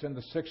Darius, in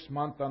the 6th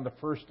month, on the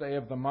 1st day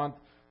of the month,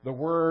 the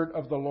word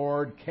of the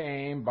Lord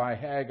came by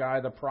Haggai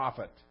the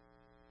prophet."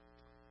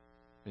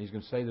 And he's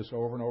going to say this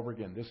over and over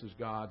again. This is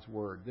God's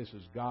word. This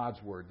is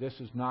God's word. This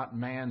is not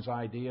man's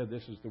idea.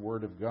 This is the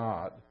word of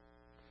God.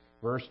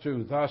 Verse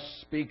 2, "Thus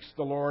speaks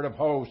the Lord of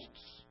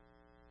hosts."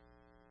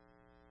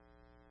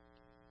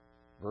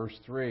 Verse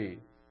 3,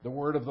 "The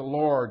word of the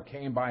Lord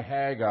came by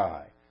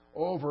Haggai."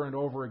 Over and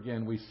over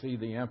again we see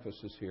the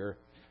emphasis here.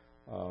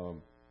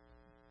 Now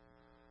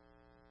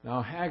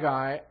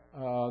Haggai,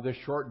 this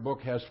short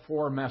book, has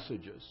 4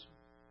 messages.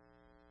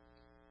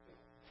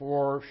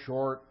 4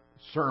 short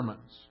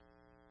sermons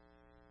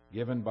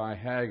given by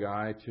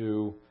Haggai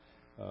to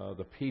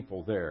the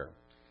people there.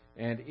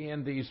 And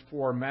in these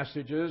 4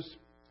 messages,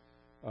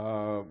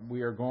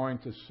 we are going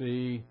to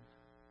see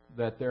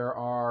that there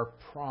are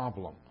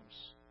problems.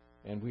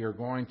 And we are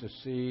going to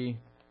see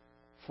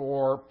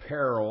 4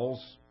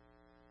 perils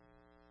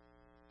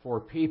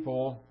for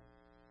people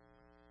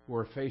who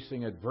are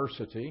facing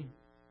adversity.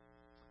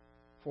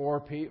 4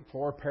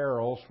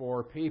 perils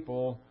for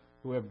people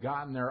who have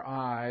gotten their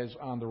eyes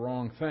on the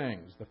wrong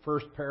things. The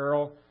first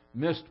peril,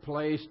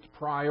 misplaced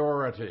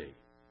priority.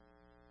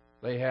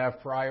 They have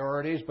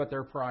priorities, but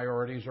their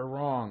priorities are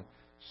wrong.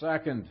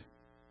 Second,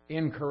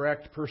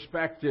 incorrect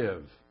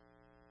perspective.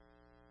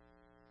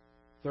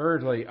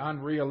 Thirdly,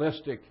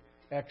 unrealistic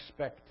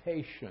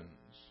expectations.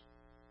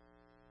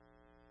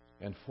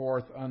 And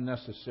fourth,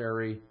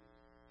 unnecessary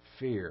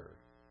fear.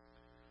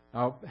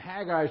 Now,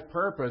 Haggai's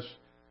purpose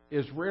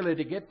is really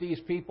to get these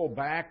people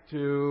back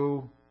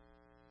to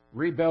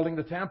rebuilding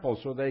the temple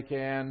so they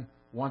can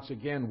once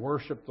again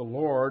worship the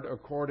Lord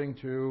according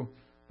to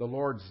the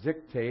Lord's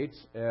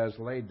dictates as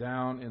laid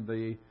down in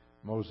the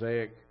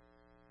Mosaic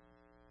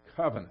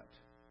covenant.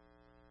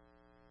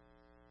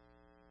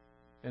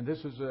 And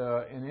this is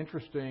an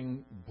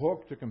interesting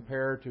book to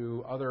compare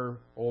to other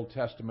Old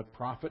Testament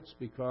prophets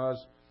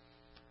because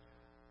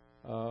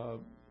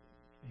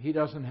he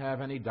doesn't have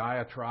any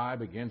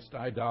diatribe against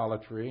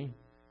idolatry.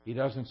 He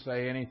doesn't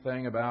say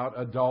anything about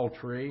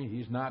adultery.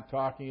 He's not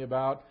talking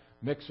about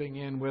mixing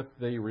in with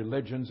the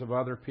religions of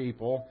other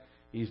people.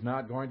 He's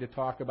not going to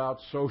talk about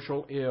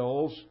social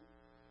ills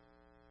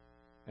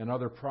and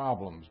other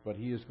problems, but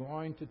he is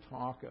going to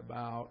talk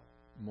about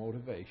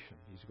motivation.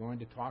 He's going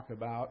to talk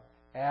about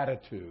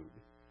attitude.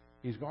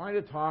 He's going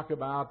to talk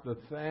about the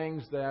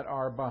things that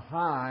are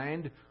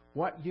behind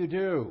what you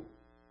do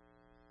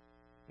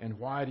and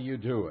why do you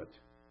do it.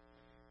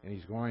 And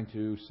he's going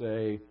to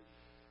say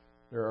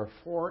there are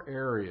 4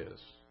 areas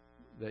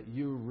that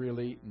you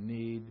really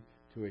need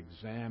to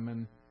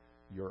examine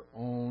your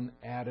own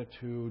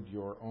attitude,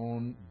 your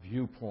own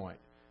viewpoint,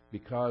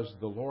 because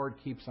the Lord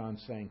keeps on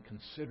saying,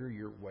 consider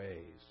your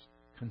ways.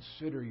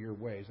 Consider your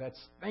ways. That's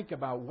think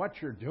about what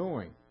you're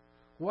doing.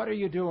 What are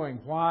you doing?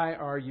 Why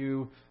are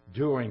you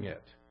doing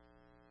it?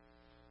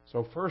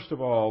 So first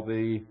of all,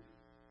 the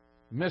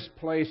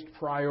misplaced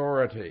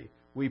priority.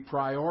 We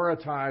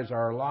prioritize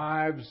our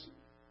lives,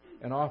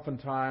 and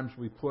oftentimes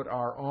we put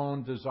our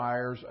own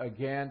desires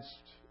against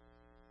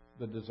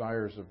the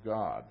desires of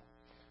God.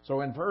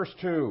 So in verse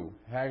 2,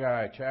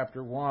 Haggai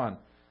chapter 1,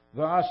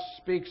 Thus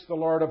speaks the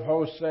Lord of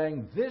hosts,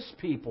 saying, this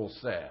people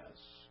says,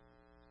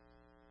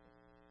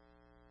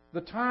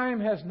 the time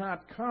has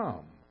not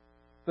come,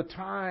 the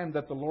time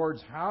that the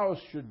Lord's house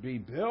should be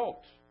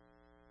built.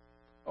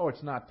 Oh,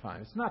 it's not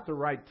time. It's not the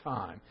right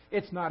time.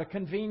 It's not a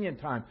convenient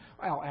time.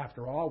 Well,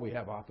 after all, we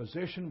have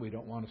opposition. We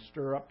don't want to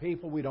stir up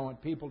people. We don't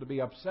want people to be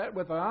upset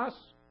with us.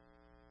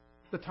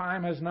 The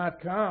time has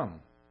not come.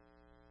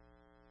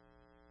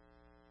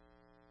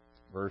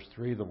 Verse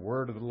 3, the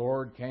word of the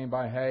Lord came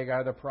by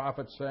Haggai the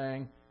prophet,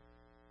 saying,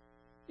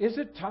 is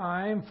it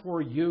time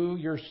for you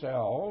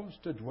yourselves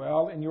to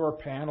dwell in your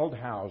paneled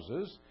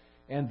houses,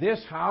 and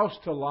this house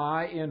to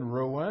lie in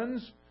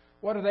ruins?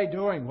 What are they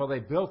doing? Well, they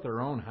built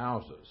their own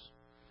houses.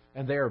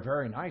 And they are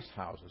very nice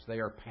houses. They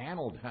are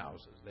paneled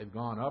houses. They've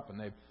gone up and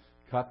they've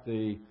cut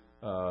the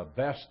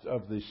best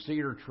of the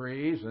cedar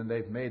trees, and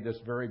they've made this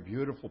very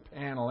beautiful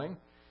paneling.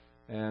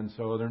 And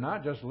so they're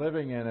not just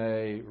living in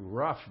a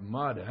rough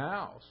mud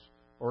house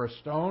or a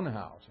stone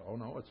house. Oh,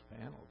 no, it's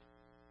paneled.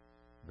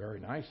 Very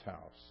nice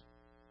house.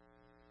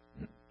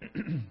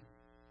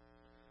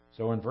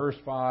 So in verse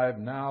 5,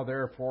 now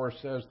therefore,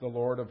 says the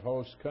Lord of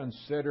hosts,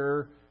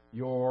 consider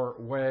your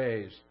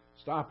ways.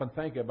 Stop and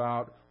think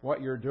about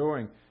what you're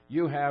doing.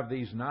 You have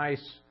these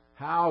nice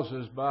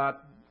houses,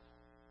 but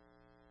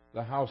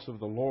the house of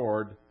the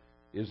Lord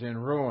is in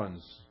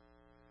ruins.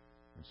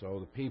 And so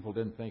the people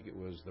didn't think it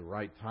was the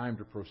right time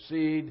to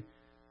proceed.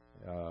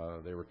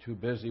 They were too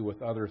busy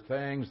with other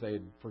things. They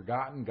had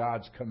forgotten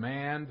God's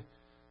command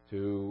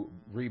to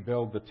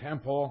rebuild the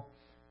temple,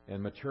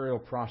 and material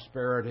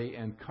prosperity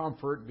and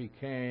comfort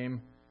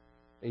became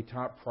a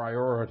top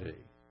priority.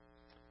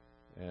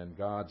 And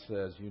God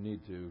says, you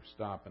need to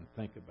stop and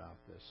think about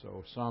this.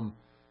 So some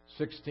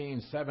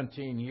 16,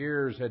 17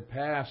 years had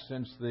passed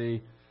since the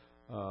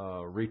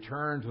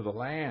return to the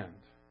land,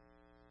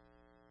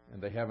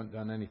 and they haven't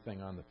done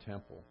anything on the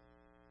temple.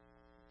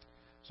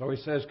 So he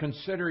says,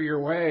 consider your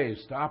ways.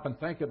 Stop and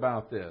think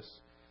about this.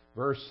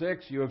 Verse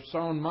 6, you have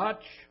sown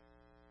much,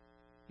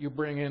 you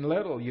bring in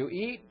little. You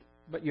eat,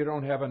 but you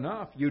don't have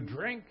enough. You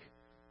drink,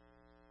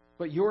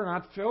 but you are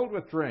not filled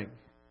with drink.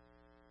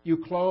 You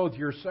clothe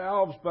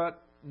yourselves,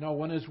 but no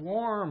one is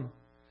warm.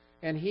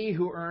 And he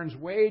who earns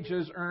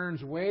wages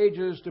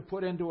to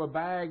put into a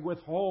bag with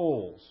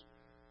holes.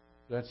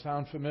 Does that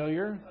sound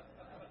familiar?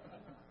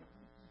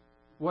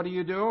 What are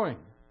you doing?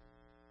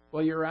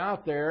 Well, you're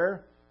out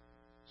there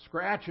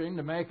scratching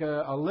to make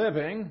a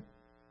living.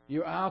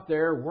 You're out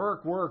there,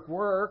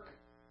 work,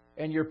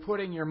 and you're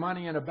putting your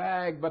money in a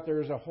bag, but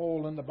there's a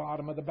hole in the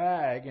bottom of the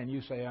bag, and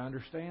you say, I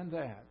understand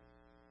that.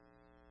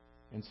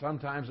 And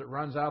sometimes it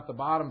runs out the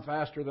bottom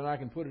faster than I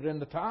can put it in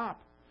the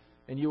top.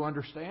 And you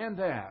understand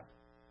that.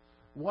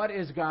 What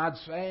is God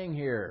saying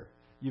here?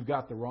 You've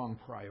got the wrong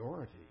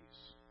priorities.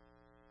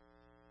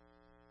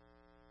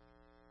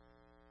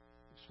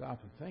 Stop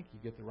and think. You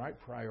get the right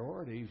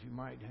priorities, you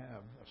might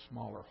have a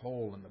smaller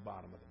hole in the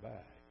bottom of the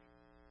bag.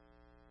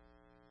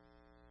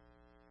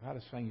 God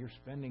is saying you're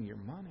spending your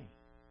money,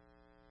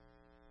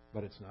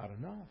 but it's not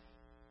enough.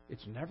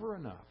 It's never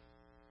enough.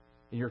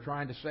 And you're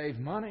trying to save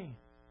money.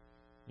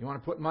 You want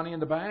to put money in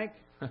the bank?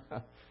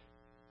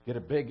 Get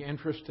a big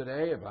interest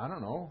today of,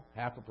 0.5%,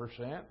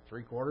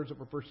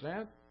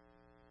 0.75%.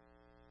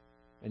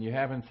 And you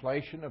have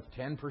inflation of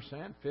 10%,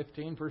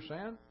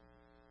 15%.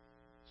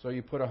 So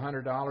you put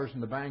 $100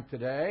 in the bank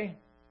today,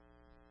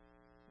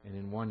 and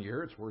in 1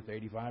 year it's worth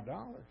 $85.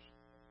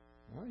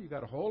 Well, you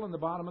got a hole in the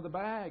bottom of the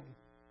bag.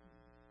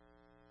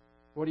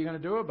 What are you going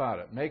to do about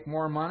it? Make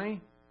more money?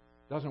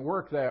 Doesn't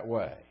work that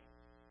way.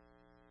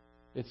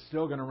 It's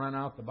still going to run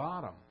out the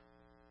bottom.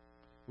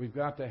 We've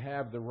got to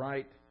have the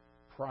right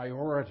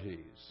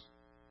priorities.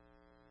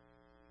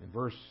 In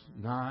verse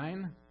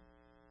 9,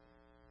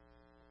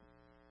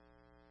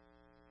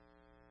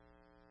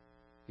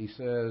 he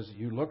says,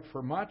 you looked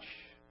for much,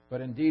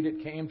 but indeed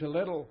it came to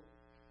little.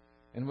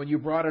 And when you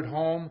brought it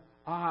home,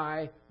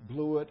 I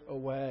blew it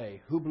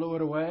away. Who blew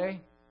it away?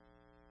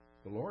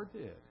 The Lord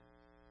did.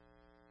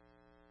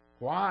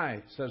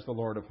 Why, says the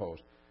Lord of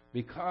hosts?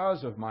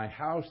 Because of my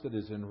house that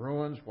is in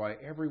ruins, why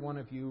every one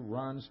of you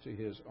runs to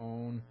his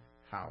own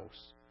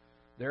house.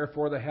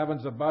 Therefore the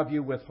heavens above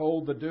you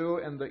withhold the dew,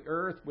 and the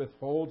earth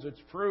withholds its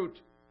fruit.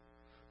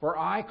 For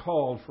I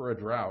called for a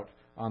drought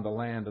on the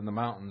land and the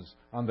mountains,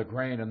 on the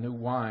grain and new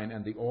wine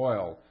and the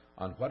oil,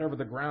 on whatever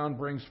the ground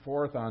brings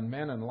forth, on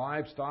men and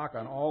livestock,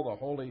 on all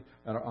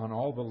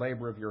the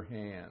labor of your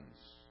hands.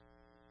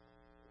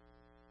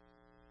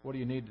 What do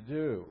you need to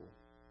do?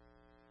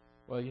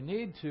 Well, you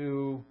need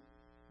to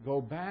go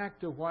back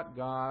to what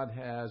God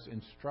has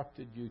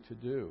instructed you to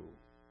do.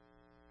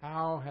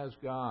 How has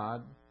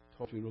God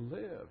told you to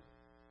live?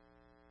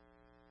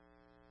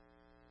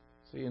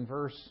 See, in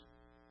verse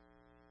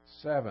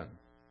 7,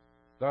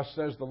 thus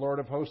says the Lord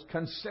of hosts,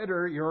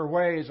 consider your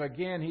ways.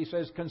 Again, he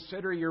says,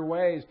 consider your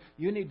ways.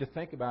 You need to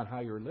think about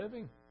how you're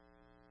living.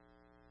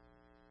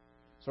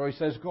 So he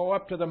says, go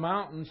up to the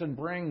mountains and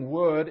bring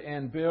wood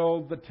and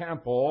build the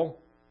temple,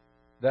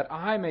 that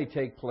I may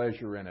take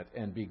pleasure in it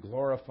and be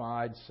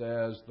glorified,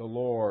 says the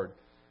Lord.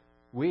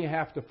 We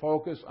have to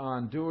focus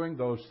on doing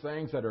those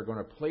things that are going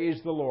to please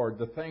the Lord,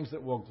 the things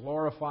that will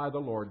glorify the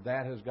Lord.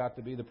 That has got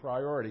to be the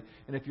priority.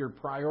 And if your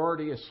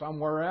priority is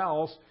somewhere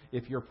else,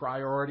 if your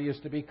priority is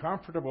to be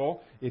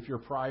comfortable, if your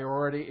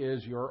priority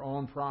is your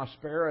own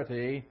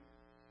prosperity,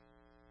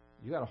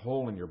 you got a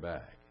hole in your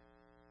bag.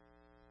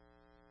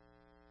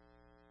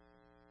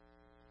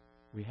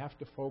 We have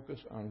to focus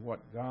on what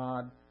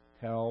God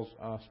tells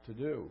us to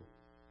do.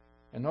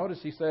 And notice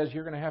he says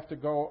you're going to have to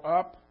go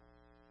up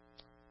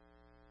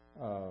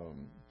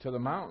to the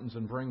mountains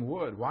and bring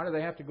wood. Why do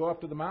they have to go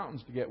up to the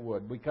mountains to get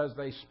wood? Because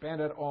they spent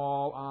it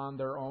all on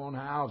their own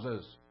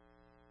houses.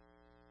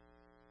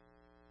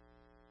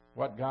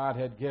 What God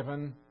had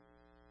given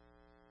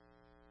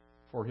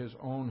for His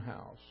own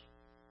house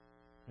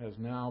has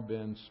now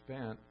been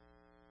spent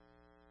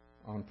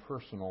on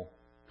personal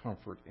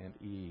comfort and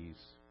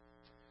ease.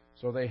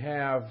 So they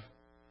have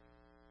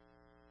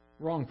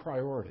wrong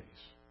priorities.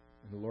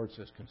 And the Lord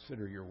says,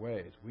 consider your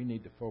ways. We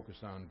need to focus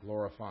on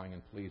glorifying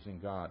and pleasing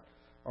God.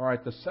 All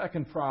right, the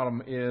second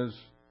problem is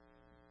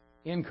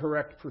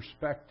incorrect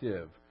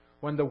perspective.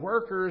 When the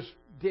workers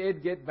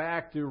did get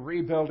back to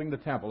rebuilding the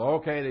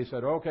temple, they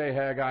said, okay,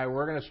 Haggai,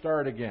 we're going to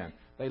start again.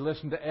 They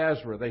listened to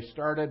Ezra. They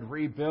started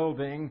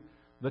rebuilding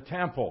the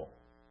temple.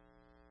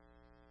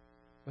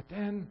 But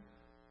then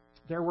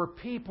there were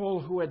people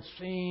who had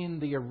seen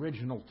the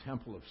original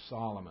Temple of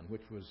Solomon,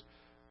 which was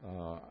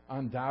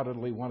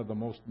undoubtedly one of the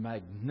most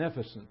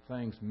magnificent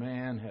things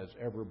man has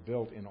ever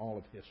built in all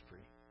of history.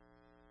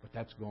 But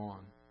that's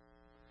gone.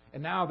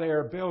 And now they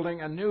are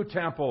building a new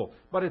temple,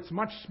 but it's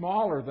much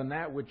smaller than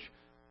that which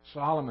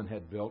Solomon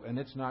had built, and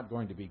it's not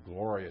going to be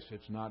glorious.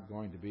 It's not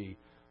going to be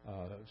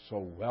so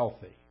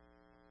wealthy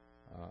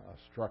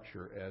a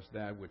structure as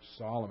that which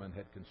Solomon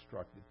had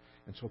constructed.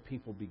 And so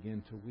people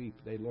begin to weep.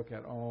 They look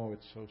at,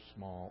 it's so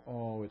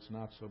small. It's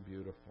not so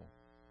beautiful.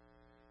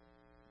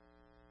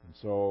 And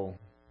so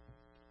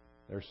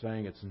they're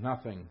saying it's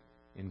nothing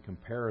in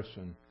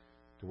comparison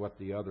to what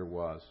the other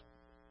was.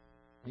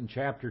 In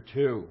chapter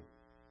 2,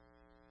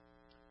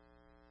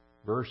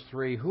 verse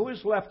 3, who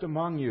is left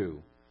among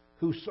you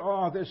who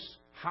saw this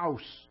house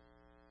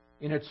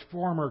in its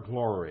former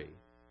glory?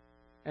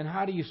 And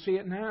how do you see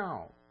it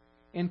now?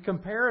 In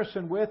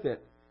comparison with it,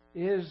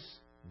 is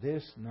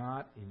this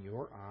not in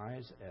your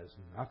eyes as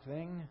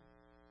nothing?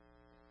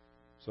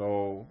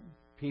 So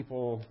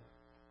people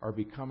are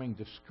becoming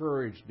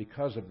discouraged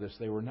because of this.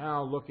 They were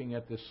now looking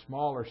at this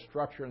smaller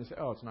structure and say,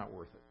 it's not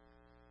worth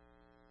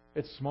it.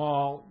 It's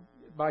small.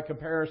 By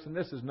comparison,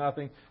 this is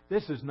nothing.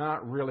 This is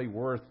not really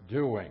worth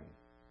doing.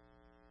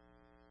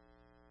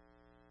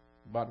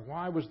 But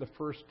why was the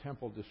first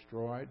temple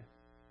destroyed?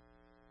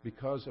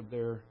 Because of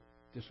their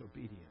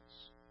disobedience.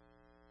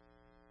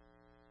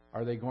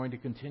 Are they going to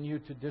continue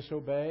to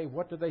disobey?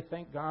 What do they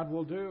think God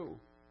will do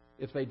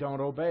if they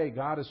don't obey?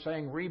 God is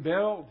saying,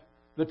 rebuild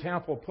the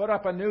temple. Put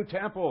up a new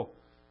temple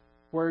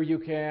where you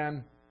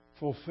can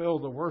fulfill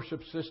the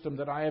worship system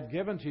that I have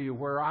given to you,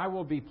 where I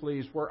will be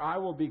pleased, where I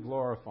will be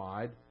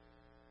glorified.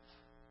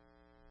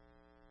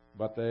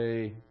 But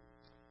they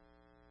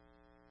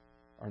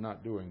are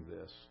not doing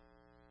this,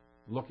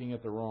 looking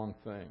at the wrong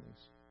things.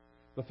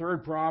 The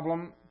third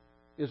problem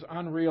is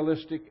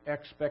unrealistic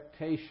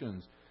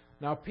expectations.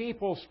 Now,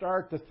 people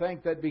start to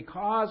think that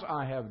because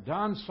I have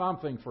done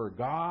something for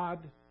God,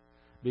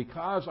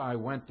 because I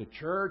went to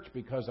church,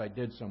 because I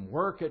did some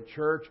work at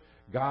church,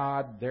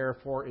 God,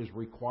 therefore, is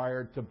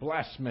required to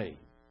bless me.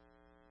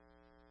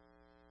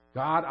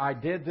 God, I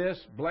did this,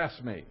 bless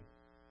me.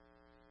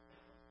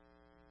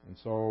 And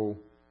so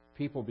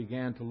people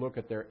began to look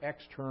at their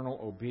external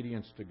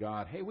obedience to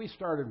God. Hey, we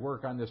started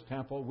work on this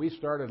temple. We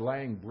started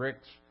laying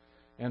bricks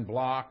and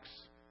blocks.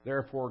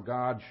 Therefore,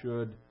 God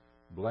should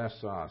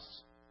bless us.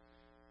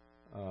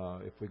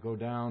 If we go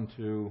down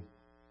to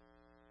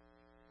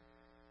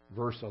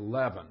verse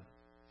 11,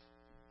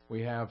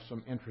 we have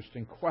some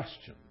interesting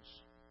questions.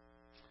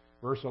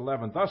 Verse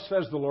 11, thus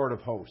says the Lord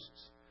of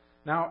hosts,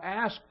 now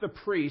ask the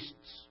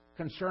priests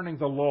concerning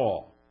the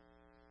law.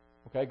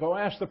 Okay, go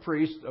ask the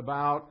priests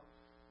about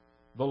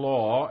the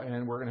law,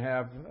 and we're going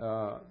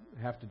to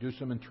have to do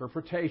some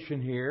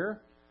interpretation here.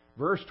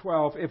 Verse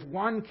 12, if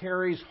one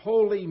carries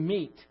holy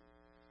meat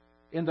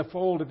in the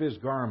fold of his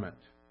garment,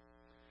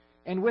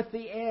 and with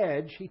the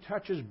edge he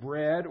touches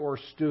bread or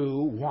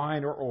stew,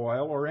 wine or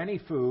oil, or any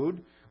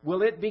food,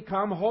 will it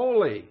become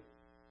holy?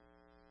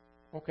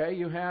 Okay,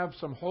 you have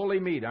some holy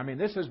meat.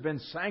 This has been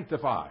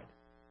sanctified.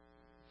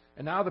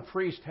 And now the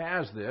priest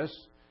has this,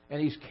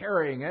 and he's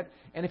carrying it.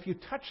 And if you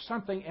touch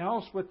something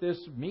else with this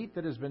meat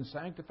that has been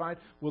sanctified,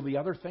 will the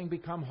other thing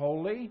become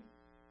holy?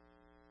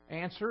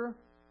 Answer,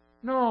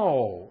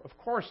 no, of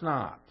course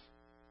not.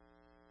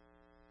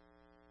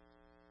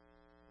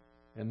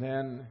 And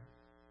then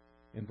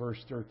in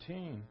verse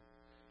 13,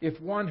 if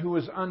one who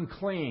is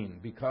unclean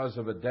because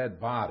of a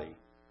dead body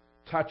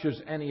touches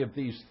any of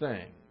these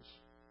things,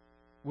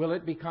 will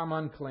it become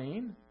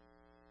unclean?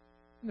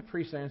 And the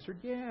priest answered,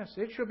 yes,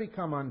 it shall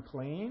become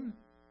unclean.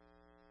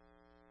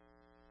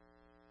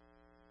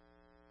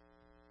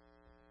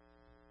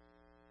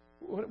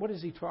 what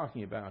is he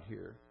talking about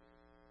here?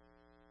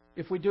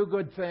 If we do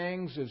good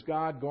things, is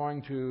God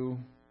going to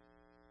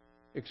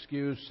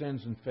excuse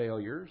sins and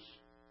failures?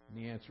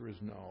 And the answer is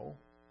no.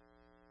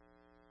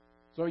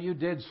 So you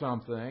did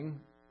something,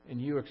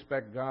 and you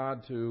expect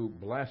God to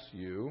bless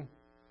you,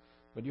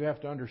 but you have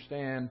to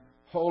understand,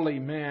 holy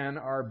men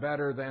are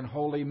better than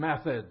holy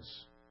methods.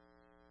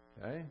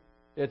 Okay?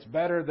 It's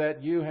better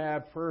that you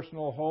have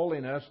personal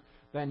holiness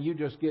than you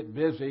just get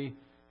busy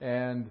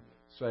and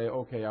say,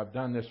 okay, I've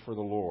done this for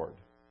the Lord.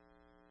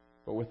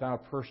 But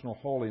without personal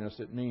holiness,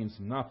 it means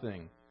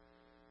nothing.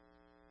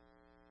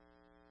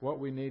 What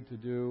we need to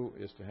do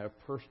is to have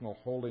personal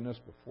holiness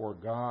before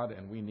God,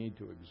 and we need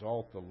to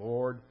exalt the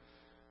Lord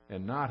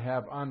and not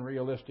have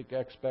unrealistic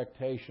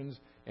expectations.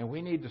 And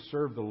we need to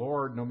serve the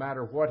Lord no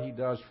matter what He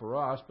does for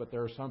us. But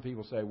there are some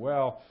people say,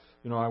 well,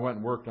 I went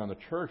and worked on the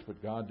church,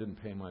 but God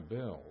didn't pay my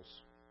bills.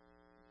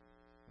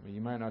 I mean,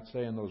 you might not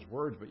say in those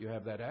words, but you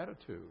have that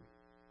attitude.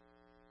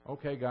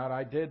 Okay, God,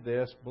 I did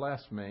this.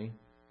 Bless me.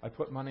 I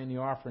put money in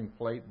the offering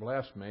plate.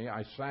 Bless me.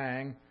 I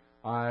sang.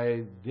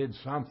 I did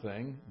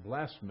something.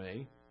 Bless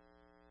me.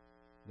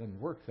 Then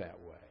work that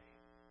way.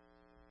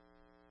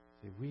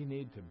 See, we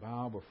need to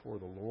bow before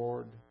the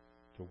Lord,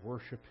 to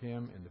worship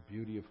Him in the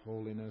beauty of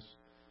holiness,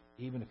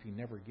 even if He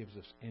never gives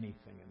us anything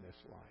in this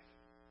life.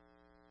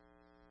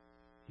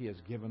 He has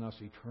given us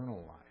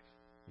eternal life.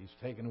 He's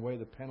taken away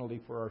the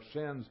penalty for our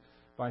sins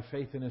by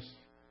faith in His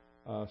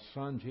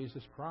Son,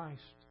 Jesus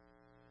Christ.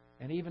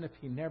 And even if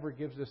He never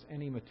gives us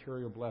any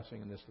material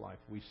blessing in this life,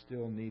 we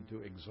still need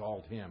to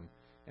exalt Him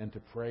and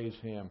to praise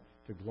Him,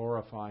 to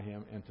glorify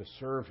Him, and to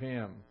serve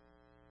Him.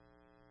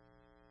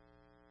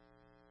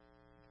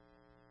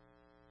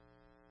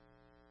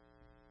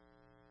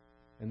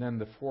 And then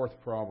the fourth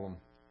problem,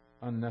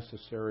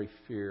 unnecessary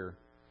fear.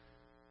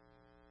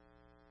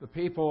 The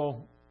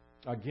people,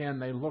 again,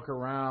 they look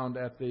around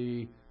at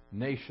the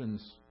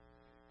nations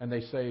and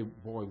they say,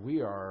 boy,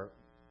 we are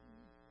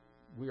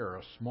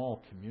a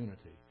small community,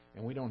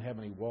 and we don't have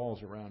any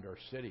walls around our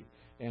city,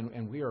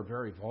 and we are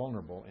very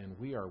vulnerable, and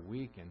we are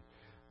weak, and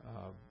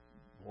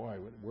boy,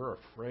 we're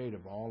afraid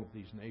of all of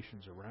these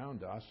nations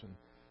around us, and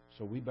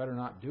so we better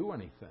not do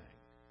anything.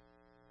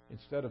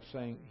 Instead of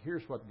saying,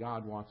 here's what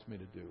God wants me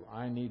to do.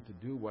 I need to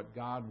do what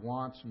God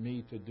wants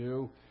me to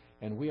do.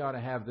 And we ought to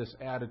have this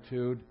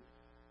attitude,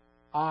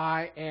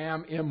 I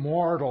am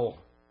immortal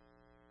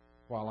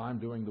while I'm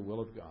doing the will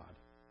of God.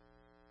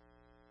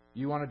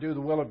 You want to do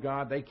the will of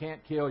God, they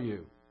can't kill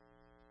you.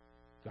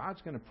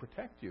 God's going to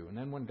protect you. And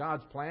then when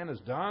God's plan is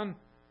done,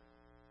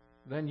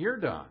 then you're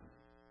done.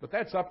 But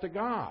that's up to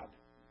God.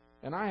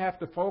 And I have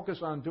to focus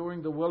on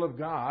doing the will of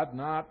God,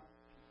 not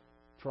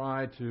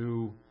try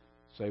to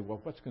say, well,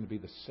 what's going to be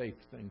the safe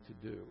thing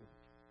to do?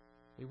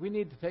 We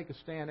need to take a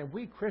stand. And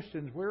we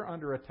Christians, we're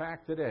under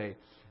attack today.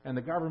 And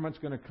the government's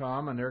going to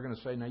come and they're going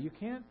to say, now you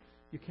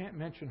can't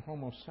mention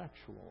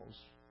homosexuals.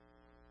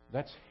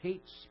 That's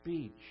hate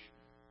speech.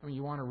 I mean,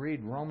 you want to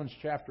read Romans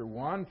chapter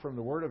 1 from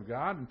the Word of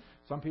God, and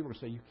some people will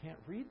say, you can't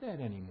read that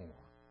anymore.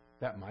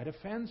 That might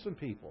offend some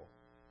people.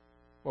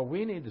 Well,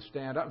 we need to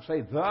stand up and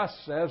say, thus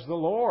says the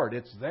Lord.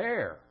 It's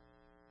there.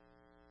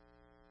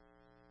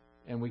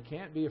 And we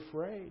can't be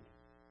afraid.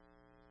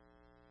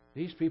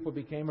 These people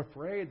became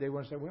afraid. They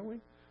want to say, well,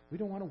 we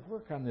don't want to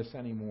work on this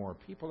anymore.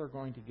 People are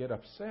going to get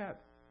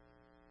upset.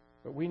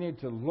 But we need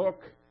to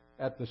look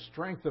at the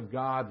strength of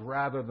God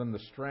rather than the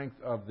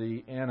strength of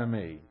the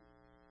enemy.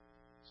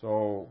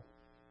 So,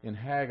 in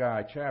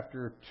Haggai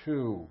chapter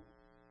 2,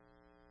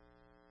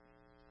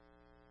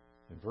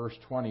 in verse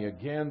 20,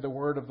 again the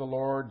word of the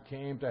Lord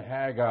came to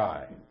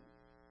Haggai.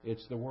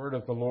 It's the word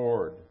of the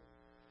Lord.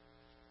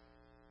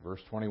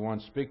 Verse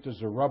 21, speak to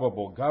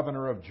Zerubbabel,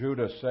 governor of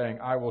Judah, saying,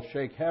 I will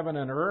shake heaven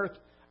and earth.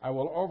 I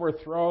will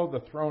overthrow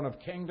the throne of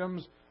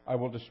kingdoms. I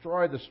will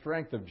destroy the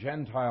strength of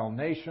Gentile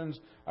nations.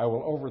 I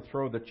will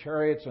overthrow the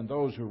chariots and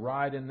those who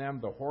ride in them.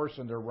 The horse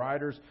and their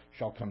riders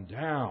shall come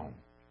down,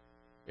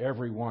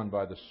 every one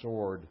by the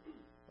sword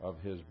of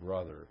his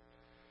brother.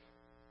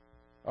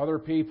 Other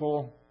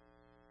people,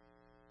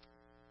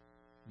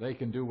 they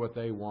can do what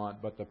they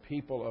want, but the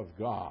people of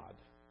God,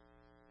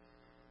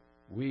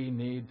 we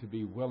need to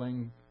be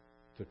willing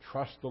to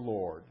trust the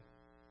Lord,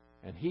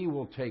 and He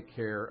will take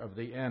care of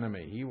the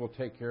enemy. He will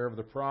take care of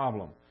the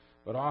problem.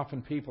 But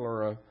often people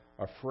are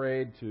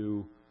afraid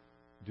to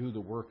do the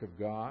work of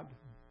God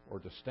or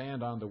to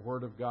stand on the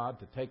Word of God,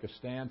 to take a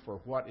stand for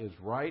what is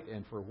right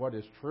and for what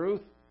is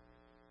truth.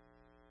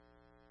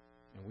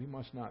 And we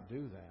must not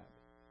do that.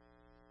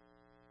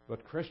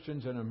 But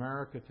Christians in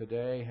America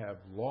today have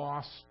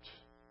lost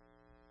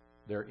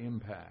their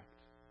impact.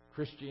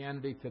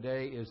 Christianity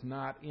today is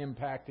not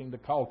impacting the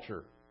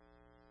culture.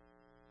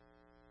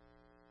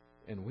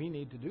 And we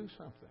need to do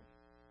something.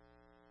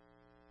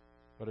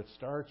 But it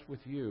starts with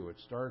you. It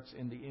starts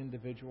in the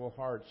individual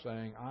heart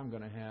saying, I'm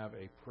going to have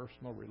a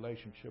personal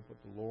relationship with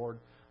the Lord.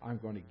 I'm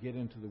going to get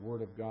into the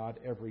Word of God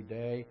every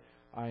day.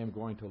 I am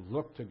going to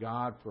look to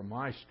God for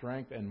my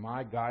strength and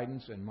my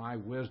guidance and my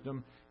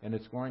wisdom, and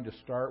it's going to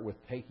start with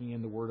taking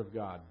in the Word of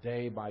God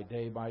day by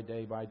day by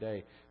day by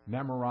day,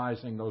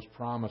 memorizing those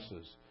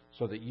promises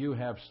so that you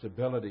have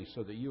stability,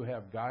 so that you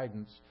have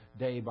guidance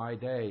day by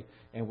day.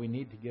 And we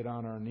need to get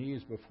on our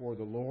knees before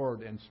the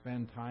Lord and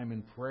spend time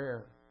in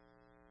prayer.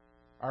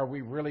 Are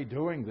we really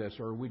doing this,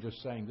 or are we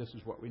just saying this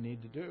is what we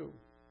need to do?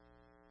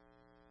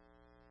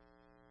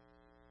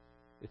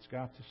 It's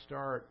got to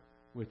start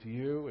with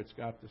you. It's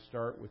got to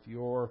start with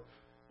your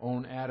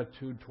own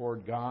attitude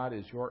toward God.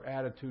 Is your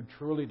attitude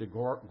truly to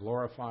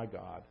glorify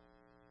God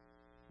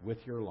with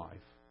your life?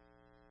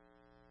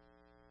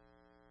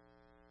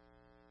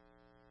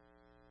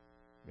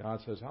 God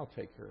says, I'll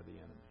take care of the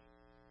enemy.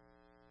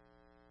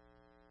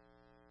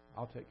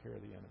 I'll take care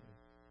of the enemy.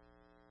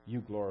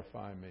 You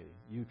glorify me.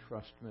 You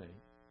trust me.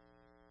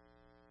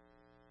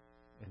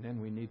 And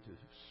then we need to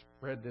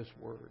spread this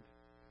word.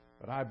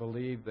 But I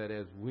believe that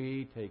as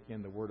we take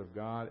in the Word of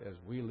God, as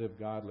we live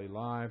godly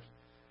lives,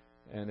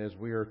 and as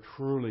we are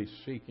truly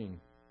seeking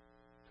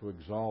to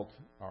exalt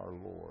our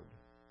Lord,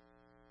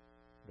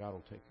 God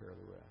will take care of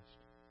the rest.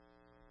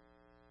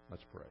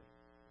 Let's pray.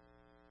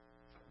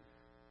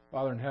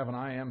 Father in heaven,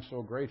 I am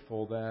so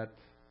grateful that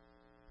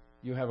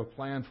you have a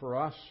plan for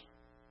us,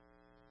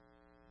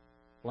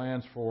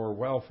 plans for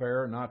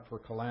welfare, not for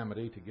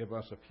calamity, to give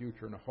us a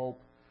future and a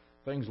hope.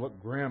 Things look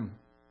grim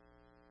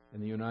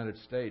in the United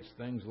States.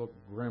 Things look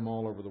grim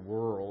all over the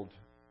world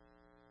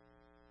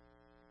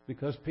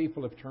because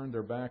people have turned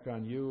their back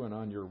on you and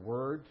on your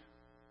word.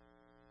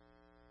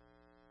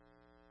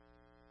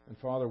 And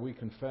Father, we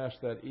confess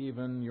that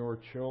even your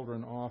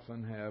children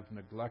often have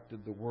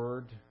neglected the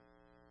word.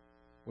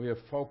 We have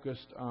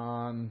focused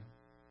on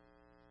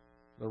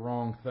the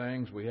wrong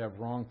things. We have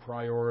wrong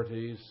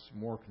priorities,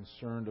 more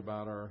concerned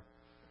about our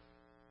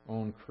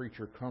own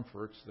creature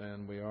comforts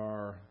than we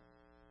are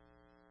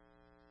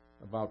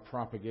about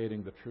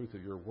propagating the truth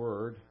of your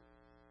word.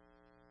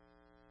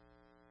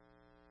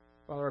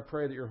 Father, I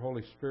pray that your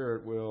Holy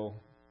Spirit will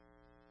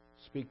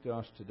speak to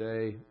us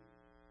today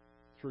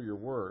through your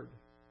word.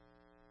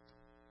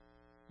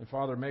 And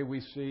Father, may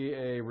we see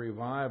a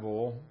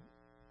revival.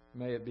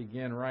 May it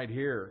begin right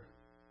here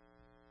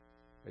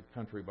at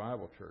Country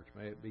Bible Church.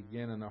 May it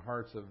begin in the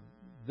hearts of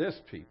this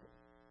people.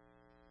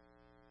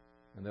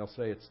 And they'll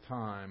say it's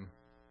time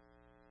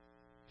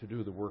to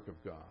do the work of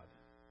God.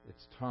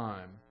 It's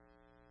time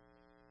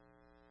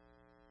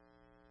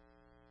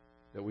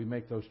that we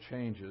make those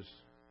changes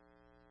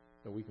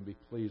that we can be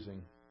pleasing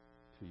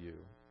to you.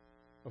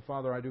 Well,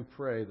 Father, I do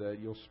pray that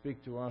you'll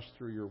speak to us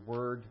through your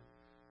word,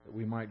 that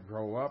we might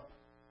grow up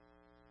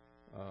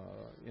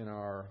in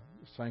our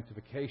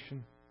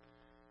sanctification,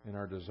 in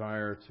our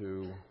desire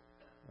to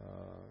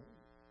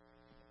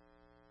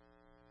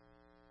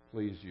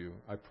please you.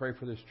 I pray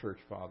for this church,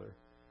 Father.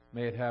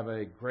 May it have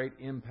a great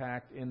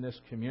impact in this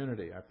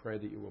community. I pray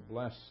that you will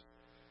bless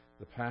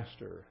the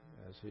pastor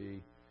as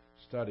he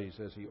studies,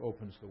 as he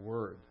opens the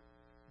Word.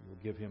 You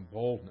will give him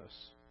boldness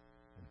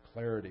and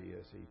clarity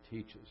as he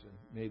teaches. And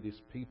may these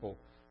people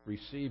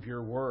receive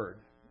your Word,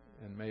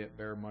 and may it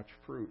bear much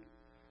fruit,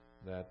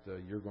 that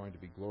you're going to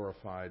be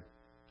glorified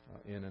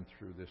in and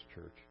through this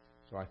church.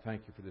 So I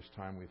thank you for this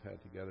time we've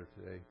had together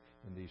today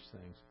in these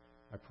things.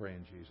 I pray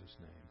in Jesus'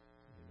 name.